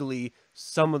vaguely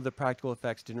some of the practical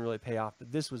effects didn't really pay off,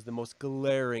 but this was the most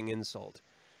glaring insult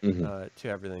to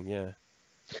everything. Yeah.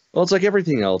 Well, it's like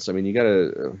everything else. I mean, you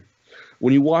gotta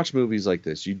when you watch movies like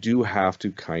this, you do have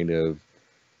to kind of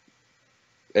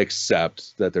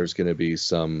accept that there's going to be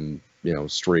some,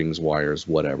 strings, wires,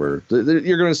 whatever.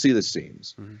 You're going to see the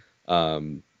seams.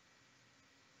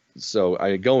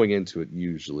 So going into it,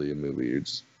 usually a movie,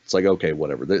 it's like, okay,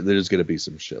 whatever. There's going to be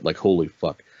some shit. Like, holy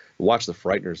fuck. I watched The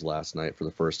Frighteners last night for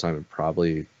the first time in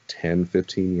probably 10,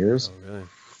 15 years. Oh, really?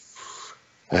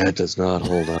 That does not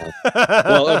hold up.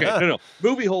 Well, okay, no.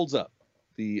 Movie holds up.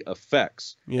 The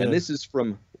effects. Yeah. And this is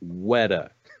from Weta.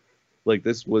 Like,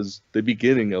 this was the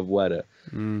beginning of Weta.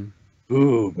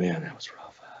 Ooh, man, that was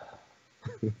rough.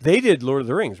 They did Lord of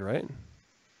the Rings, right?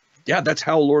 Yeah, that's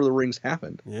how Lord of the Rings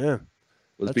happened. Yeah.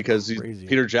 Was That's because crazy.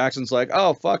 Peter Jackson's like,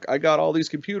 oh, fuck, I got all these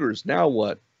computers. Now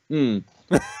what? You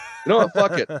know what?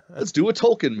 Fuck it. Let's do a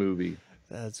Tolkien movie.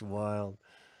 That's wild.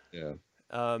 Yeah.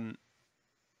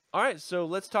 All right, so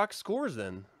let's talk scores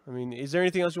then. I mean, is there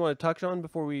anything else you want to touch on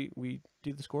before we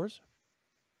do the scores?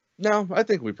 No, I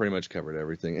think we pretty much covered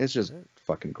everything. It's just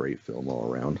fucking great film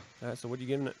all around. All right, so what are you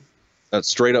giving it? That's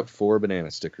straight up 4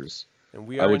 banana stickers. And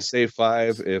we I are would say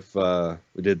 5 if I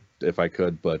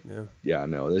could, but yeah,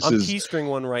 no, I'm keystring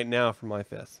one right now for my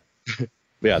 5th.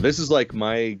 Yeah, this is like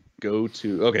my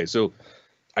go-to. Okay, so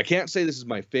I can't say this is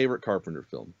my favorite Carpenter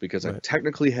film because I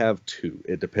technically have 2.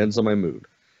 It depends on my mood.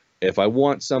 If I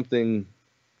want something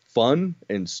fun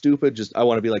and stupid, I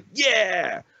want to be like,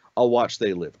 yeah, I'll watch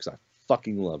They Live because I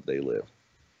fucking love They Live.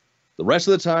 The rest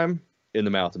of the time, In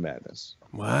the Mouth of Madness.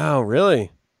 Wow,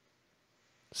 really?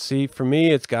 See, for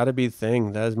me, it's got to be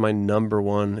Thing. That is my number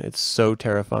one. It's so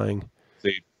terrifying.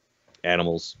 See,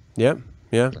 animals. Yep.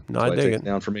 Yeah. No, I dig it.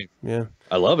 Down for me. Yeah.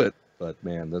 I love it, but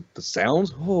man, the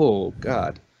sounds. Oh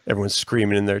God. Everyone's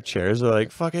screaming in their chairs. They're like,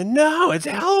 "Fucking no! It's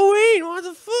Halloween! What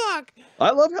the fuck?"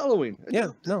 I love Halloween. Yeah.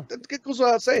 No. That goes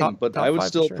without saying, but top I would 5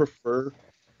 still for sure. prefer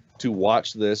to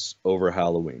watch this over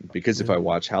Halloween because if I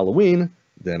watch Halloween,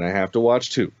 then I have to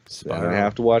watch 2. Then I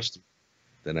have to watch 3.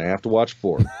 Then I have to watch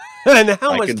 4. And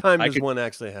how much time does one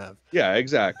actually have? Yeah,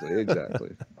 exactly. It's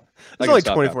only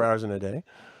 24 hours in a day.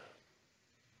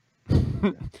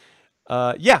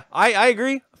 Yeah, I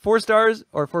agree. 4 stars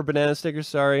or 4 banana stickers,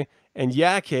 sorry. And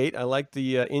yeah, Kate, I like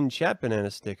the in-chat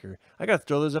banana sticker. I got to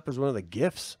throw those up as one of the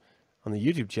GIFs on the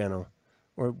YouTube channel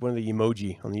or one of the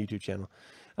emoji on the YouTube channel.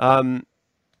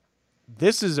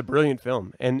 This is a brilliant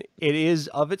film, and it is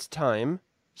of its time.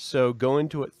 So go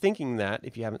into it thinking that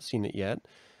if you haven't seen it yet.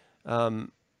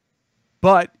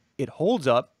 But it holds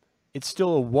up. It's still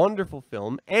a wonderful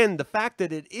film. And the fact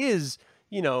that it is,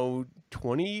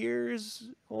 20 years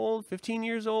old, 15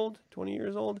 years old, 20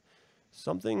 years old,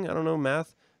 something, I don't know,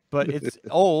 math, but it's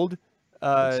old.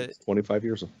 It's 25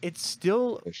 years old. It's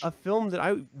still a film that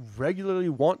I regularly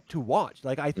want to watch.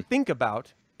 Like I think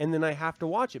about, and then I have to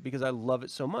watch it because I love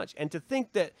it so much. And to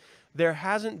think that there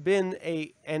hasn't been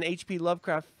an H.P.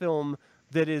 Lovecraft film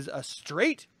that is a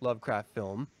straight Lovecraft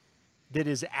film that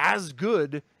is as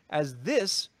good as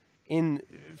this in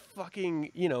fucking,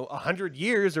 100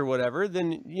 years or whatever,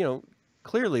 then,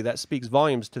 clearly that speaks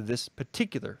volumes to this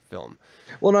particular film.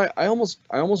 Well, and I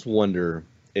almost wonder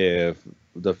if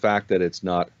the fact that it's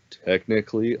not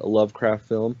technically a Lovecraft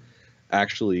film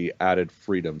actually added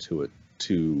freedom to it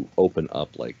to open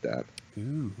up like that.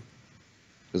 Ooh.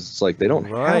 Because it's like they don't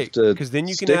have to. Because then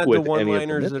you can stick add the with any of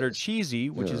one-liners that are mythos. cheesy,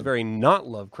 which is very not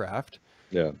Lovecraft.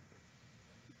 Yeah.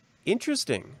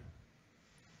 Interesting.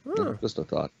 Huh. Just a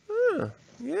thought.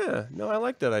 Yeah. No, I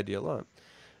like that idea a lot.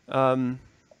 All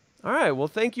right. Well,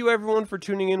 thank you everyone for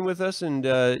tuning in with us and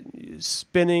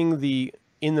spinning the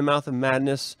In the Mouth of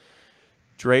Madness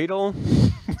dreidel.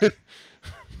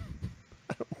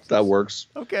 That works.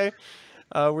 Okay.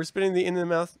 We're spinning the In the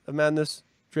Mouth of Madness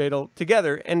dreidel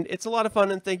together, and it's a lot of fun.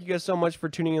 And thank you guys so much for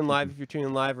tuning in live. If you're tuning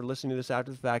in live or listening to this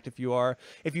after the fact, if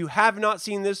you have not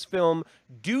seen this film,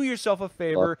 do yourself a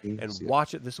favor and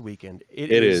watch it this weekend.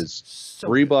 It is so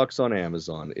 $3 on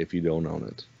Amazon if you don't own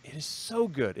it. It is so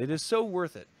good. It is so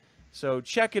worth it. So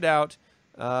check it out.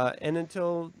 And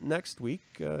until next week,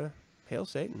 hail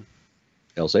Satan.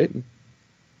 Hail Satan.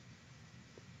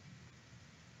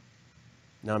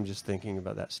 Now I'm just thinking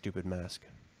about that stupid mask.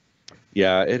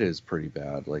 Yeah, it is pretty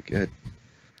bad. Like it.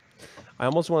 I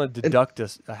almost want to deduct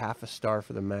a half a star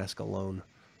for the mask alone.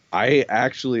 I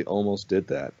actually almost did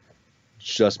that,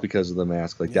 just because of the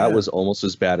mask. Like that was almost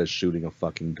as bad as shooting a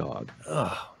fucking dog.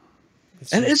 Ugh.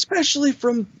 And especially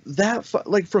from that,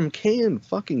 like from K and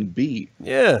fucking B.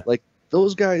 Yeah. Like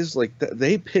those guys, like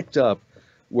they picked up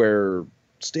where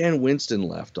Stan Winston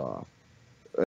left off.